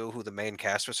vaguely knew who the main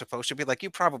cast was supposed to be. Like you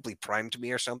probably primed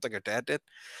me or something, or dad did.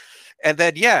 And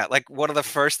then yeah, like one of the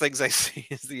first things I see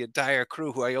is the entire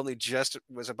crew who I only just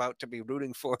was about to be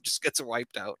rooting for just gets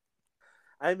wiped out.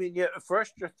 I mean, yeah,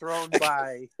 first you're thrown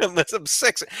by Unless I'm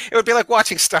six. It would be like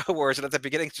watching Star Wars, and at the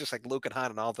beginning, it's just like Luke and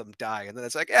Han, and all of them die, and then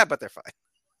it's like, yeah, but they're fine.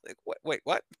 Like, what? Wait,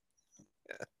 what?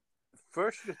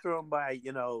 first you're thrown by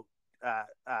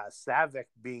Savick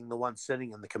being the one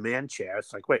sitting in the command chair.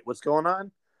 It's like, wait, what's going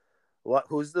on? What?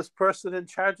 Who's this person in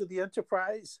charge of the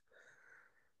Enterprise?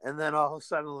 And then all of a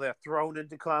sudden they're thrown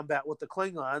into combat with the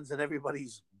Klingons, and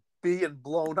everybody's being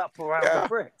blown up around the Yeah,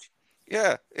 bridge.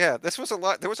 yeah, yeah. This was a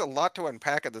lot. There was a lot to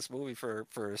unpack in this movie for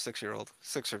a 6-year-old,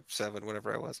 6 or 7,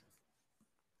 whatever I was.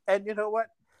 And you know what?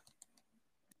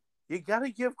 You got to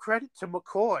give credit to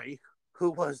McCoy,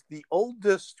 who was the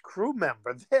oldest crew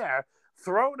member there,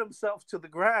 throwing himself to the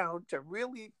ground to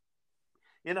really,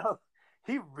 you know,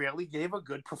 he really gave a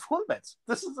good performance.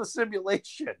 This is a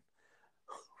simulation.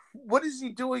 What is he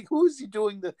doing? Who is he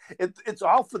doing? It's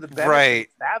all for the benefit Right,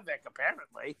 of Savick,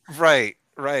 apparently. right,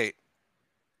 right.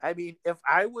 I mean, if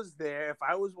I was there, if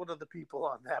I was one of the people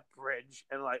on that bridge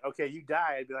and like, okay, you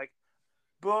die, I'd be like,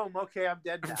 boom, okay, I'm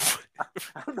dead now.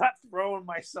 I'm not throwing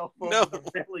myself No, over the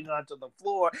railing onto the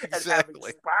floor and having exactly,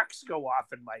 sparks go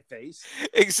off in my face.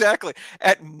 exactly.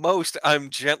 At most, I'm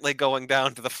gently going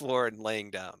down to the floor and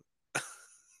laying down.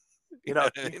 You You know know,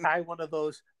 what I you mean? tie one of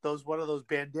those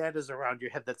bandanas around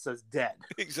your head that says dead.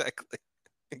 Exactly,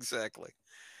 exactly,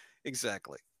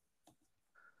 exactly.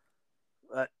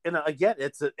 Again,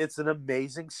 it's an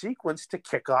amazing sequence to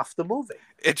kick off the movie.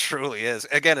 It truly is.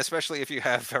 Again, especially if you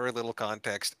have very little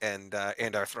context and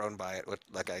are thrown by it, which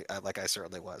like I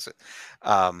certainly was.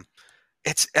 Um,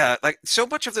 it's like so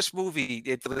much of this movie,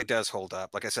 it really does hold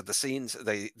up. Like I said, the scenes,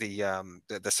 the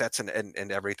sets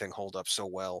and everything hold up so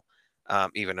well,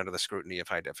 even under the scrutiny of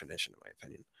high definition, in my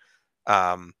opinion.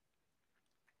 Um,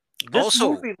 This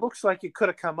also, movie looks like it could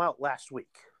have come out last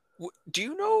week. do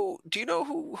you know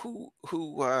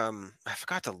who I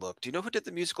forgot to look. Do you know who did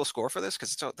the musical score for this?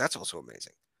 Because that's also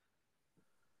amazing.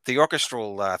 The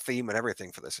orchestral theme and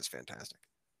everything for this is fantastic.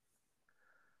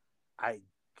 I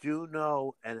do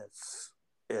know, and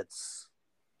it's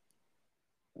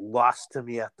lost to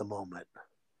me at the moment.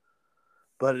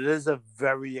 But it is a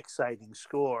very exciting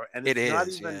score, and It it's not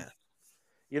is, even, yeah.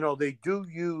 they do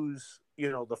use,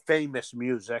 the famous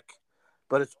music,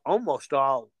 but it's almost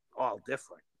all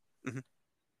different. Mhm.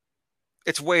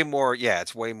 It's way more, yeah,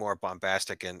 it's way more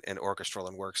bombastic and orchestral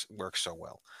and works so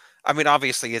well. I mean,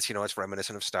 obviously, it's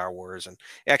reminiscent of Star Wars and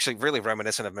actually really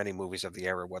reminiscent of many movies of the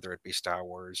era, whether it be Star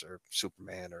Wars or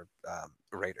Superman or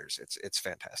Raiders. It's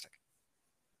fantastic.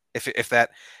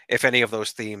 If any of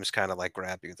those themes kind of like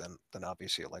grab you, then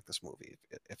obviously you'll like this movie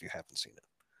if you haven't seen it.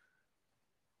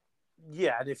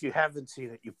 Yeah, and if you haven't seen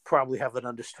it, you probably haven't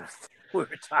understood what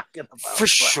we're talking For about.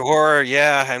 But sure,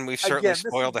 yeah, and we've certainly again,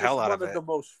 this is spoiled the hell just out one of of it.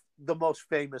 the most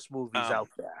famous movies Um, out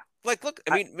there. like look,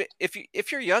 I I, mean,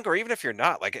 if you're younger, even if you're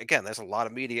not, like again, there's a lot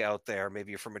of media out there,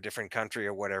 maybe you're from a different country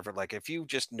or whatever. Like if you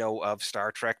just know of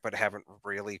Star Trek but haven't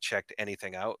really checked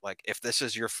anything out, like if this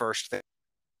is your first thing,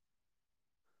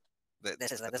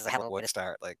 this is a hell of a way to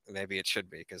start. Like maybe it should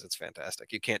be because it's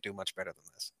fantastic. You can't do much better than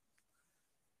this.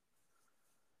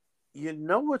 you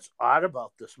know what's odd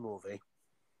about this movie?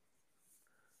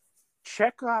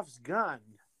 Chekhov's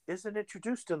gun isn't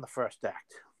introduced in the first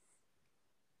act.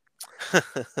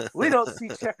 We don't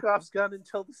see Chekhov's gun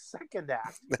until the second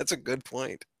act. That's a good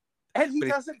point. And he But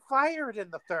doesn't fire it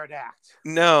in the third act.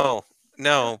 no, This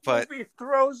no, but movie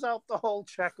throws out the whole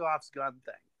Chekhov's gun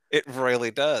thing. it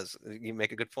really does. You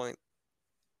make a good point.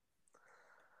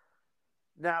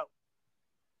 Now,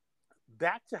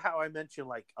 back to how I mentioned,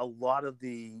 like a lot of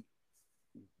the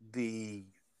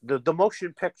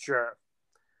motion picture,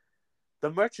 the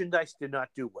merchandise did not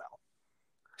do well.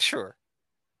 Sure.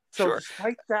 So Sure.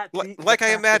 despite that, the Like I fact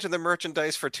that imagine the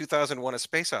merchandise for 2001: A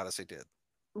Space Odyssey did.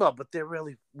 well, but there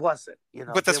really wasn't. But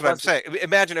There that's what I'm wasn't. saying.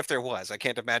 Imagine if there was. I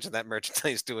can't imagine that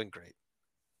merchandise doing great.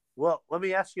 Well, let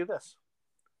me ask you this: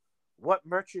 what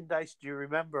merchandise do you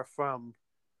remember from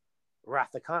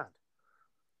Wrath of Khan?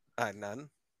 None.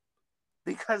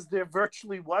 Because there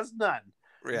virtually was none.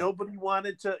 Yeah. Nobody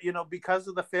wanted to, because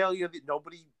of the failure that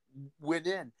nobody went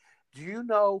in. Do you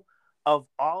know of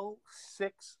all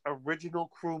 6 original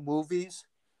crew movies,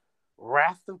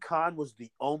 Wrath of Khan was the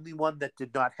only one that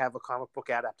did not have a comic book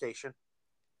adaptation?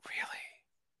 Really?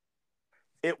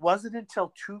 It wasn't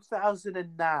until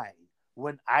 2009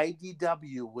 when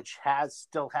IDW, which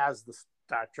still has the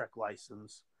Star Trek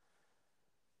license,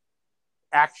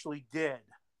 actually did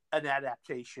an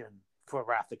adaptation for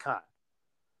Wrath of Khan.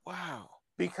 Wow.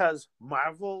 Because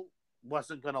Marvel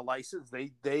wasn't going to license.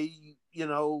 They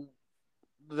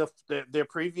their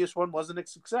previous one wasn't a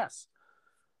success.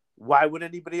 Why would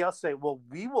anybody else say, well,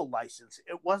 we will license?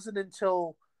 It wasn't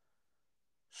until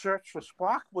Search for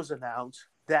Spock was announced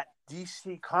that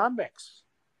DC Comics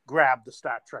grabbed the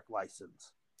Star Trek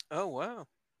license. Oh, wow.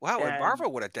 Wow, and And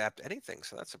Marvel would adapt anything,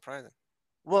 so that's surprising.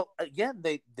 well, again,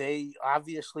 they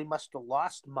obviously must have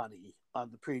lost money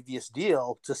on the previous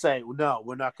deal to say, no,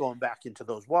 we're not going back into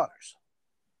those waters.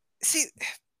 See,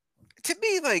 to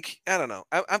me, like, I don't know.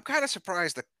 I'm kind of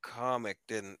surprised the comic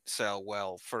didn't sell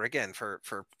well for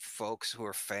folks who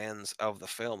are fans of the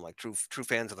film, like true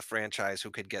fans of the franchise who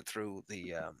could get through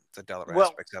the dollar Well,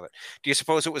 aspects of it. Do you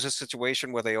suppose it was a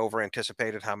situation where they over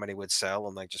anticipated how many would sell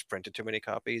and like just printed too many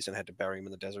copies and had to bury them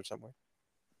in the desert somewhere?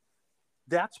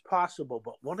 that's possible,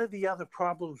 but one of the other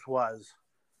problems was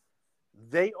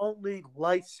they only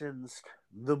licensed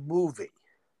the movie.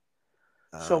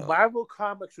 So Oh, Marvel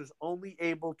Comics was only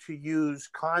able to use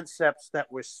concepts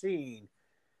that were seen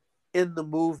in the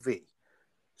movie.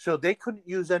 So they couldn't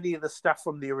use any of the stuff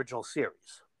from the original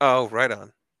series. oh, right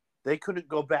on. They couldn't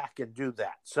go back and do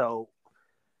that. So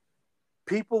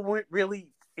people weren't really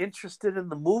interested in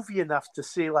the movie enough to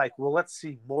see, like, well, let's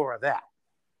see more of that.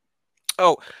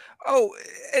 Oh, oh,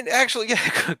 and actually,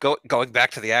 yeah, going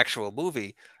back to the actual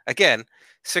movie again,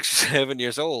 6 or 7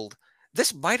 years old.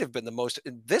 This might have been the most.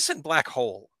 This and Black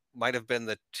Hole might have been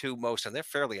the two most, and they're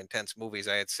fairly intense movies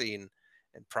I had seen,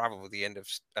 and probably the end of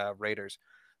Raiders.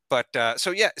 But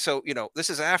so yeah, so this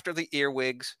is after the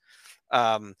earwigs,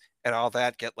 and all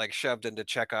that get like shoved into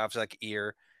Chekhov's like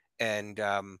ear, and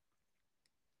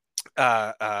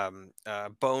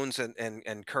Bones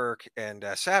and Kirk and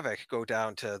Savick go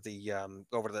down to the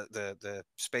over to the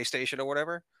space station or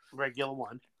whatever. Regular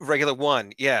one. Regular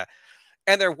one, yeah.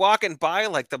 And they're walking by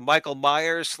like the Michael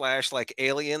Myers slash like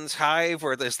aliens hive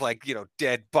where there's like,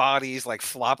 dead bodies like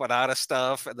flopping out of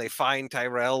stuff, and they find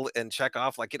Tyrell and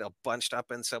Chekhov like, bunched up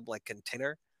in some like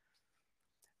container.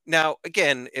 Now,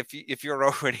 again, if you're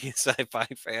already a sci-fi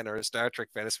fan or a Star Trek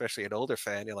fan, especially an older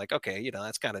fan, you're like, okay,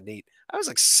 that's kind of neat. I was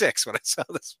like 6 when I saw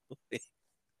this movie.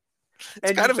 It's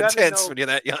And kind you of got to intense know, when you're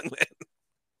that young,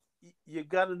 man. you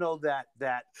got to know that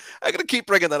I'm gonna keep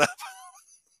bringing that up.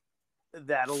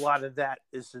 that a lot of that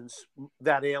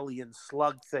that alien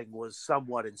slug thing was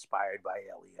somewhat inspired by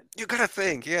Alien. You gotta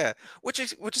think, yeah. Which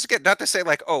is again not to say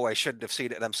like, oh, I shouldn't have seen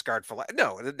it and I'm scarred for life.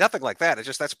 No, nothing like that. It's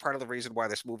just that's part of the reason why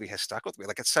this movie has stuck with me.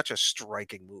 Like it's such a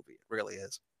striking movie. It really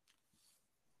is.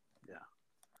 Yeah.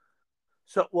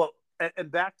 So, well,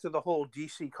 and back to the whole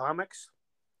DC Comics,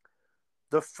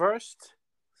 the first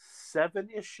 7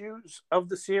 issues of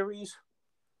the series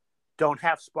don't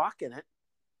have Spock in it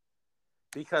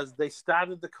because they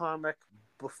started the comic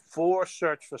before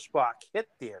Search for Spock hit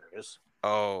theaters.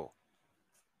 Oh.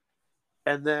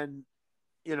 And then,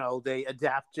 they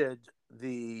adapted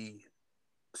the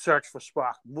Search for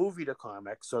Spock movie to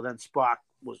comics. So then Spock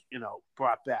was,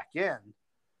 brought back in.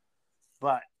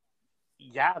 But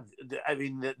yeah, I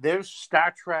mean, there's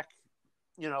Star Trek,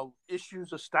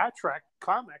 issues of Star Trek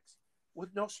comics with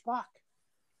no Spock.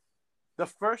 The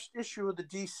first issue of the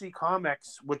DC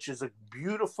Comics, which is a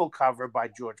beautiful cover by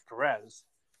George Perez,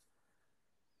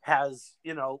 has,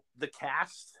 the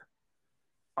cast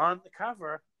on the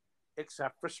cover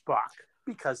except for Spock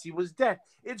because he was dead.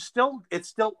 It's still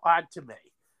odd to me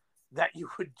that you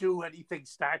would do anything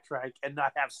Star Trek and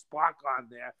not have Spock on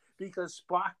there because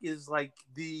Spock is like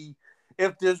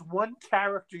if there's one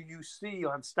character you see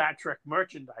on Star Trek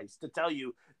merchandise to tell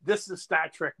you this is Star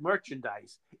Trek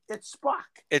merchandise, it's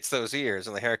Spock. It's those ears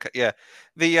and the haircut. Yeah.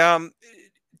 The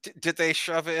did they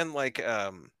shove in like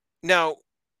now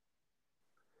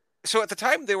So at the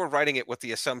time they were writing it with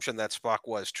the assumption that Spock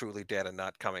was truly dead and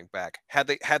not coming back. Had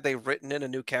they written in a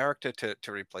new character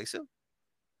to replace him?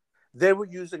 They were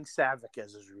using Savick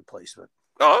as his replacement,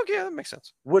 Oh, yeah, that makes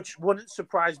sense. which wouldn't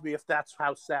surprise me if that's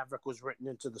how Savick was written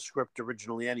into the script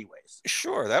originally, anyways.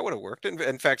 Sure, that would have worked.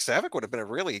 In fact, Savick would have been a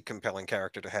really compelling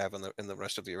character to have in the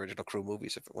rest of the original crew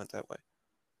movies if it went that way.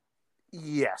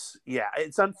 Yes, yeah.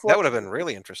 It's That would have unfortunate been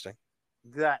really interesting.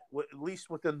 that, at least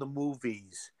within the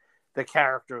movies, the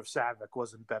character of Savick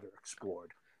wasn't better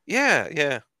explored. Yeah,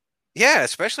 yeah, yeah.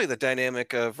 Especially the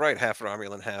dynamic of right half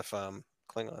Romulan, half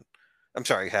Klingon. I'm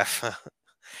sorry, half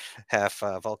half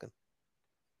Vulcan.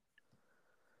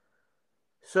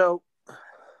 So,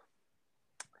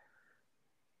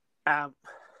 um,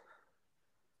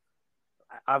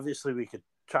 obviously, we could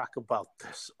talk about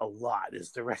this a lot.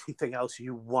 Is there anything else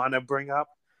you want to bring up?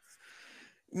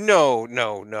 No,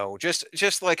 no, no.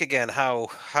 Just like again how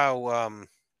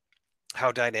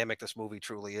dynamic this movie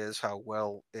truly is, how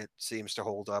well it seems to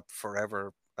hold up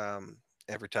forever.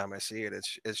 Every time I see it,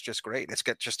 it's just great. It's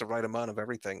got just the right amount of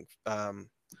everything.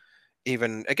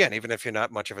 Even again, even if you're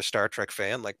not much of a Star Trek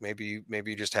fan, like maybe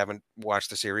you just haven't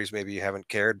watched the series, maybe you haven't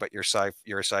cared, but you're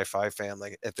a sci-fi fan.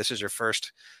 Like if this is your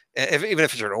first, even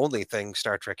if it's your only thing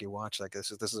Star Trek you watch, like this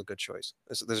is a good choice.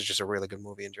 This is just a really good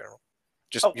movie in general.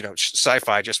 Just Oh,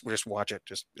 sci-fi, just watch it.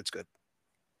 Just it's good.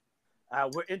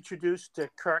 we're introduced to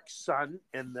Kirk's son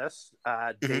in this,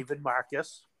 Hmm. David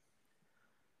Marcus,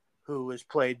 who is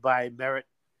played by Merritt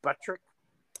Buttrick,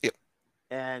 Yep.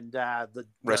 and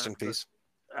Rest in peace.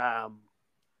 the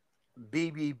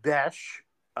BB Besh,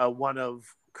 one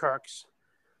of Kirk's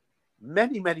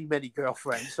many, many, many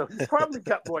girlfriends. So he's probably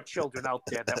got more children out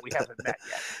there that we haven't met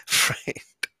yet. Right.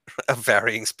 Of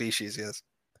varying species, yes.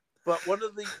 But one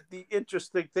of the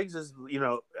interesting things is,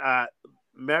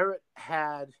 Merritt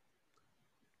had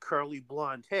curly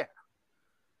blonde hair.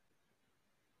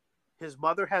 His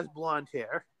mother has blonde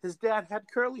hair. His dad had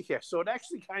curly hair. So it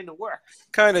actually kind of works.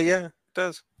 Kind of, yeah, it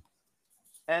does.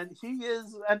 And he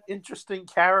is an interesting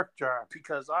character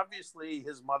because obviously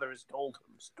his mother has told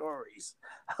him stories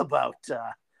about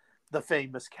the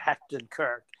famous Captain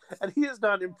Kirk. And he is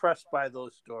not impressed by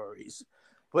those stories.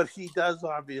 But he does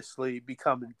obviously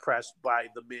become impressed by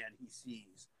the man he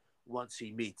sees once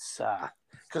he meets.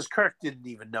 Because Kirk didn't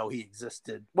even know he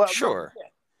existed. Well, no, Sure. he did.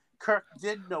 Kirk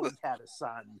did know he had a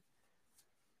son.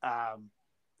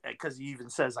 Because he even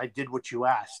says, I did what you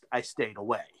asked. I stayed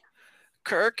away.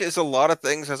 Kirk is a lot of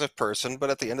things as a person, but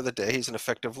at the end of the day, he's an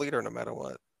effective leader no matter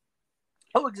what.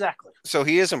 Oh, exactly. So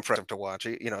he is impressive to watch,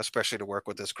 especially to work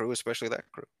with this crew, especially that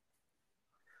crew.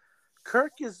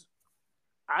 Kirk is,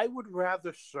 I would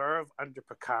rather serve under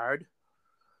Picard,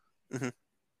 Hmm.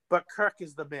 but Kirk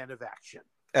is the man of action.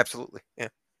 Absolutely. Yeah.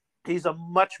 He's a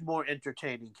much more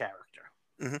entertaining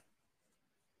character.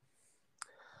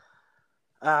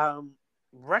 Hmm.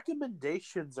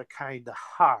 Recommendations are kind of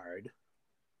hard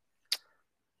Uh,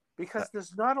 because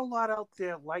there's not a lot out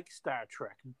there like Star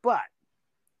Trek. But,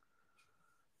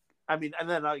 I mean, and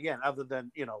then again, other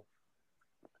than,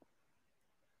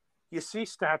 you see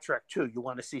Star Trek 2, you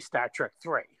want to see Star Trek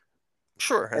 3.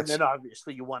 sure. And then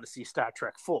obviously you want to see Star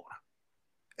Trek 4.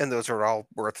 And those are all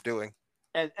worth doing.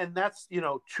 And that's,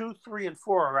 2, 3, and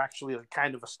 4 are actually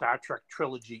kind of a Star Trek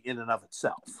trilogy in and of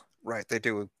itself. Right. They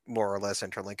do more or less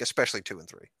interlink, especially 2 and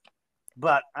 3.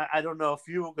 But I don't know if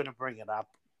you were going to bring it up.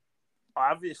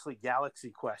 Obviously, Galaxy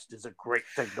Quest is a great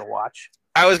thing to watch.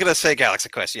 I was going to say Galaxy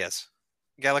Quest, yes.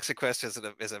 Galaxy Quest is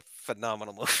a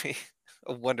phenomenal movie,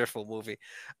 a wonderful movie.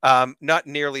 Not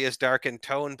nearly as dark in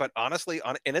tone, but honestly,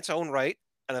 in its own right,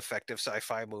 an effective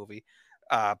sci-fi movie.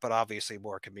 But obviously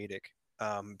more comedic.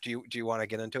 Do you want to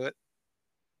get into it?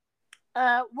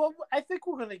 Well, I think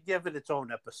we're going to give it its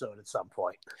own episode at some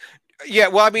point. Yeah,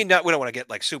 well, I mean, we don't want to get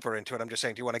like super into it. I'm just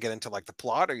saying, do you want to get into like the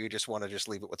plot, or you just want to just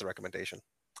leave it with the recommendation?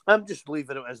 I'm just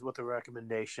leaving it as with a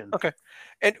recommendation. Okay,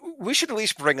 and we should at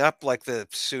least bring up like the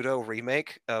pseudo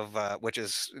remake of which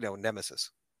is Nemesis.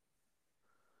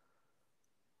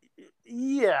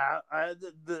 Yeah,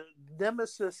 the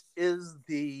Nemesis is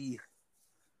the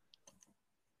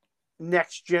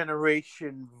next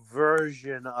generation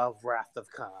version of Wrath of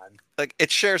Khan. Like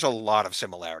it shares a lot of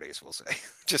similarities, we'll say,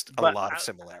 just a But lot of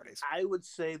similarities. I would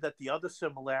say that the other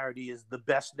similarity is the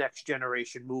best next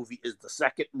generation movie is the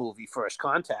second movie, First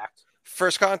Contact.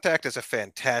 First Contact is a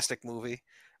fantastic movie.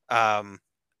 Um,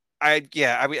 I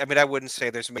mean, I wouldn't say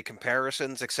there's many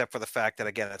comparisons, except for the fact that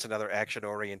again, it's another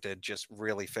action-oriented, just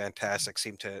really fantastic.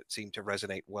 Seem to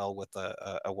resonate well with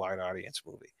a wide audience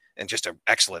movie, and just an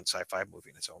excellent sci-fi movie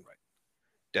in its own right.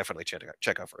 Definitely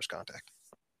check out First Contact.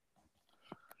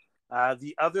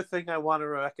 The other thing I want to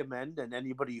recommend, and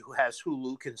anybody who has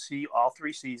Hulu can see all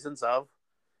 3 seasons of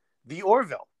The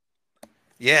Orville,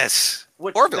 Yes,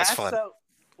 which Orville's starts fun. out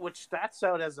which starts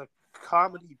out as a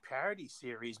comedy parody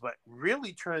series, but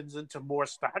really turns into more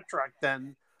Star Trek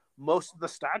than most of the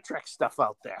Star Trek stuff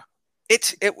out there.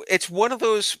 It's one of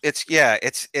those. It's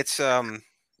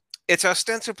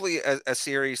ostensibly a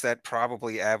series that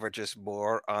probably averages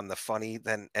more on the funny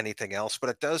than anything else, but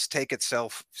it does take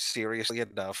itself seriously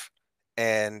enough,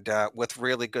 and with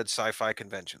really good sci-fi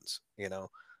conventions.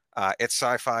 Its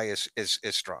sci-fi is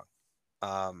strong,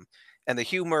 um, and the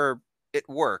humor, it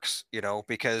works.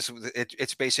 Because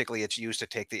it's basically it's used to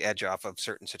take the edge off of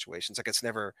certain situations. Like it's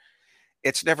never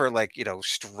like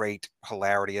straight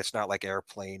hilarity. It's not like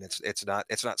Airplane. It's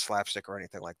not slapstick or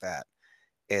anything like that.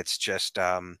 It's just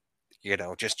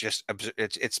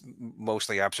it's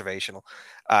mostly observational.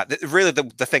 Really,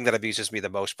 the thing that amuses me the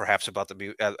most, perhaps, about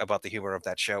the humor of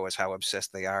that show is how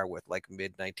obsessed they are with like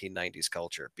mid 1990s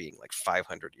culture being like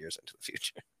 500 years into the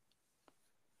future.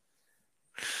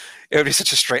 It would be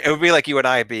such a strange. It would be like you and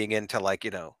I being into like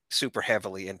super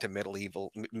heavily into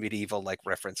medieval like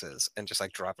references and just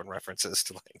like dropping references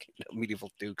to like medieval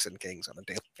dukes and kings on a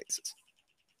daily basis.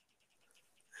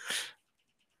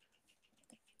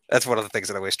 That's one of the things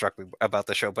that always struck me about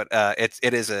the show. But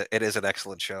it is an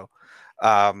excellent show.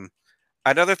 Um,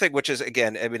 Another thing, which is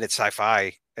again, I mean, it's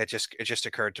sci-fi. It just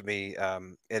occurred to me.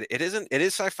 It is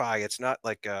sci-fi. It's not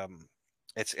like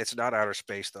it's not outer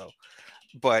space though.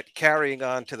 But carrying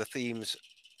on to the themes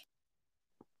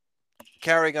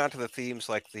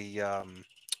like the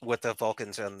with the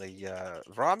Vulcans and the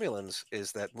Romulans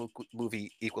is that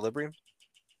movie Equilibrium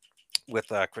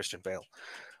with Christian Bale,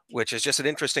 which is just an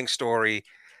interesting story.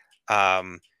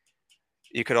 Um,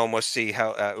 you could almost see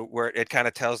how where it kind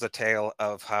of tells the tale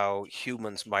of how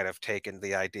humans might have taken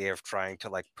the idea of trying to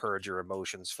like purge your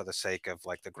emotions for the sake of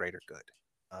like the greater good.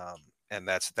 Um, and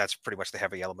that's pretty much the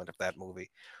heavy element of that movie,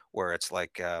 where it's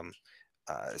like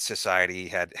society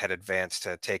had advanced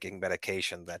to taking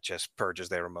medication that just purges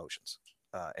their emotions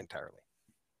entirely,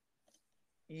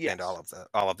 and all Yes.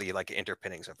 of the like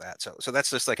interpinnings of that. So that's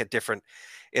just like a different.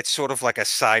 It's sort of like a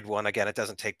side one. Again, it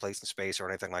doesn't take place in space or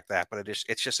anything like that, but it's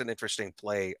just an interesting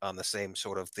play on the same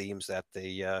sort of themes that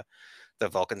the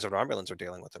Vulcans and Romulans are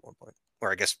dealing with at one point,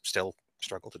 or I guess still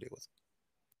struggle to deal with.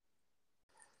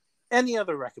 Any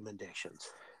other recommendations?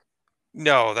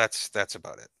 No, that's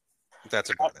about it. That's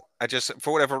about it. I just,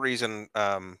 for whatever reason,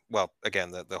 well, again,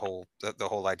 the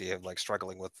whole idea of like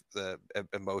struggling with the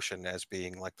emotion as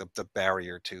being like the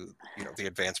barrier to the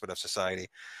advancement of society.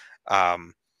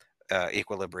 Um,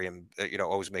 Equilibrium,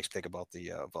 always makes me think about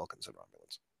the Vulcans and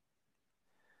Romulans.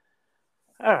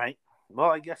 All right.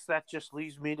 Well, I guess that just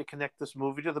leaves me to connect this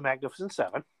movie to the Magnificent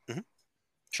Seven. Hmm.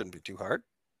 Shouldn't be too hard.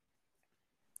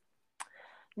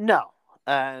 No,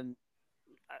 and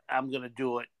I'm going to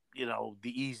do it,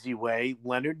 the easy way. Oh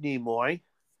was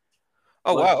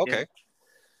wow, in okay.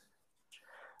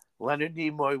 Leonard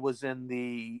Nimoy was in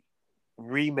the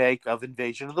remake of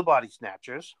Invasion of the Body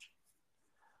Snatchers,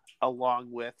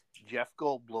 along with Jeff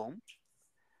Goldblum.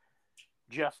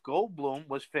 Jeff Goldblum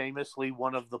was famously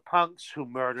one of the punks who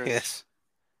murders Yes,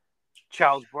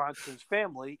 Charles Bronson's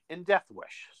family in Death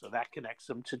Wish. So that connects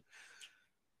him to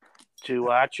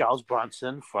Charles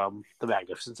Bronson from the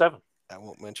Magnificent Seven. I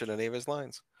won't mention any of his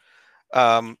lines.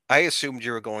 I assumed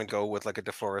you were going to go with like a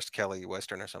DeForest Kelly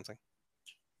western or something.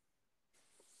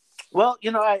 Well,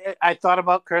 I thought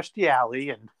about Kirstie Alley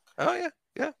and Oh yeah,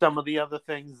 yeah. some of the other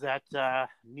things that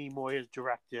Nimoy has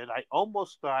directed. I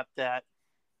almost thought that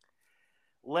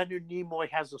Leonard Nimoy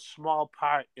has a small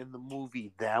part in the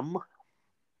movie Them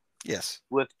Yes.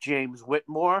 with James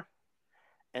Whitmore,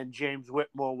 and James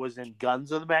Whitmore was in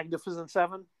Guns of the Magnificent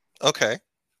Seven. Okay.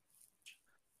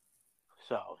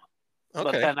 So, but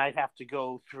Okay. then I'd have to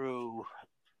go through,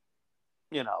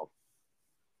 you know,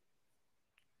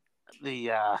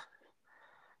 the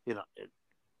you know,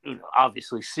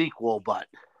 obviously sequel, but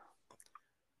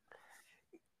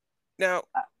Now,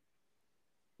 uh,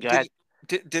 go did ahead.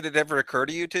 you, did it ever occur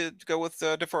to you to go with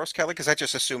DeForest Kelly? Because I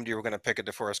just assumed you were going to pick a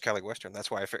DeForest Kelly western. That's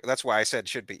why I said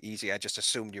should be easy. I just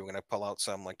assumed you were going to pull out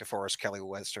some like DeForest Kelly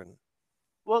western.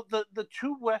 Well, the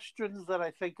two westerns that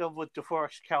I think of with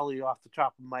DeForest Kelly off the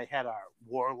top of my head are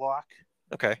Warlock,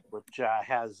 Okay. which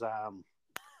has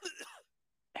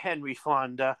Henry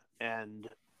Fonda and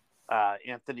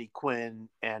Anthony Quinn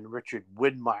and Richard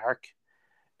Widmark,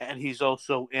 and he's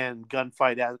also in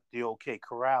Gunfight at the OK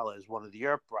Corral as one of the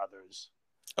Earp brothers.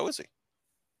 Oh, is he?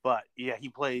 But yeah, he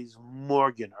plays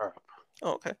Morgan Earp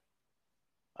Oh, okay.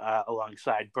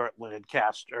 alongside Burt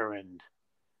Lancaster and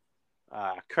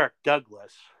Kirk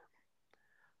Douglas.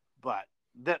 but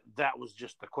that was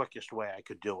just the quickest way I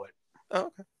could do it. Oh,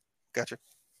 okay. Gotcha.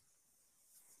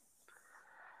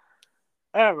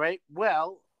 All right.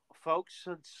 Well, folks,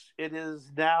 since it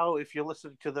is now, if you're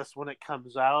listening to this when it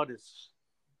comes out, it's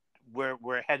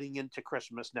we're heading into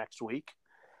Christmas next week,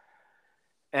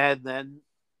 and then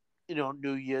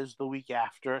New Year's the week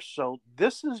after. So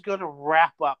this is going to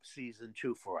wrap up season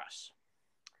 2 for us.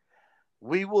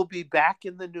 We will be back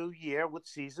in the new year with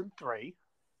season 3,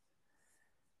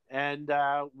 and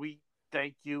we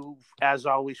thank you as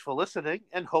always for listening,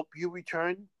 and hope you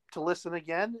return to listen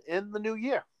again in the new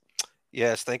year.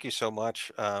 Yes, thank you so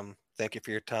much. Thank you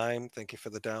for your time. Thank you for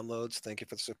the downloads. Thank you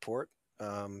for the support.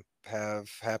 Have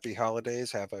happy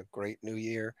holidays. Have a great new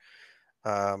year.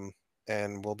 Um,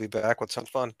 and we'll be back with some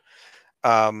fun.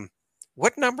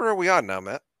 What number are we on now,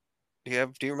 Matt? Do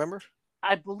you remember?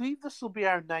 I believe this will be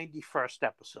our 91st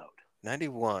episode.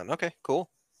 91. Okay, cool.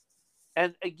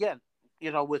 And again,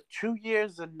 with 2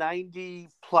 years and 90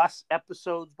 plus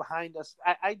episodes behind us,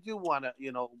 I do want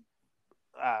to,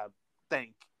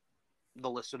 thank the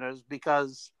listeners,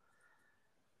 because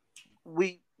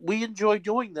we enjoy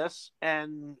doing this,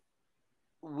 and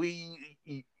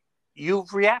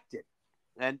you've reacted,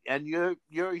 and you're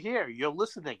here, you're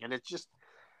listening, and it's just,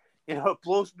 it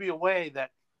blows me away that,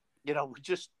 we're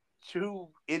just two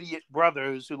idiot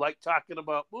brothers who like talking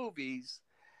about movies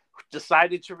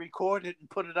decided to record it and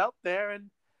put it out there, and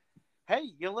hey,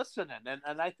 you're listening,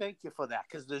 and I thank you for that,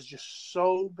 because there's just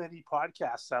so many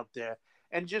podcasts out there,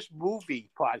 and just movie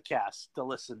podcasts to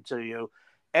listen to.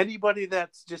 Anybody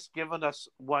that's just given us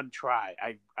one try,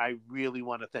 I really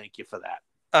want to thank you for that.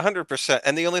 100%.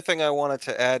 And the only thing I wanted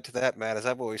to add to that, Matt, is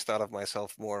I've always thought of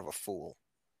myself more of a fool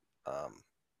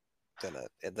than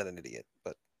an idiot.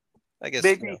 But I guess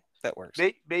that works.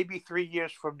 Maybe 3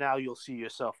 years from now, you'll see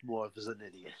yourself more as an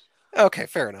idiot. Okay,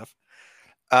 fair enough.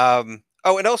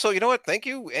 Oh, and also, you know what? Thank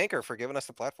you, Anchor, for giving us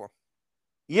the platform.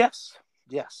 Yes.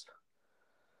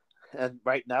 And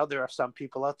right now, there are some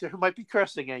people out there who might be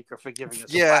cursing Anchor for giving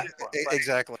us a platform.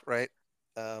 Exactly, right.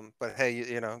 But hey,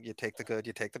 you take the good,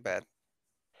 you take the bad.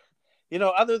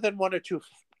 Other than one or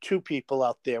two people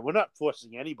out there, we're not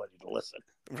forcing anybody to listen.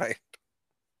 Right.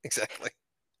 Exactly.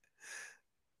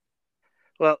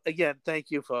 Well, again,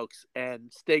 thank you, folks,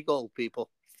 and stay gold, people.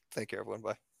 Thank you, everyone.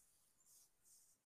 Bye.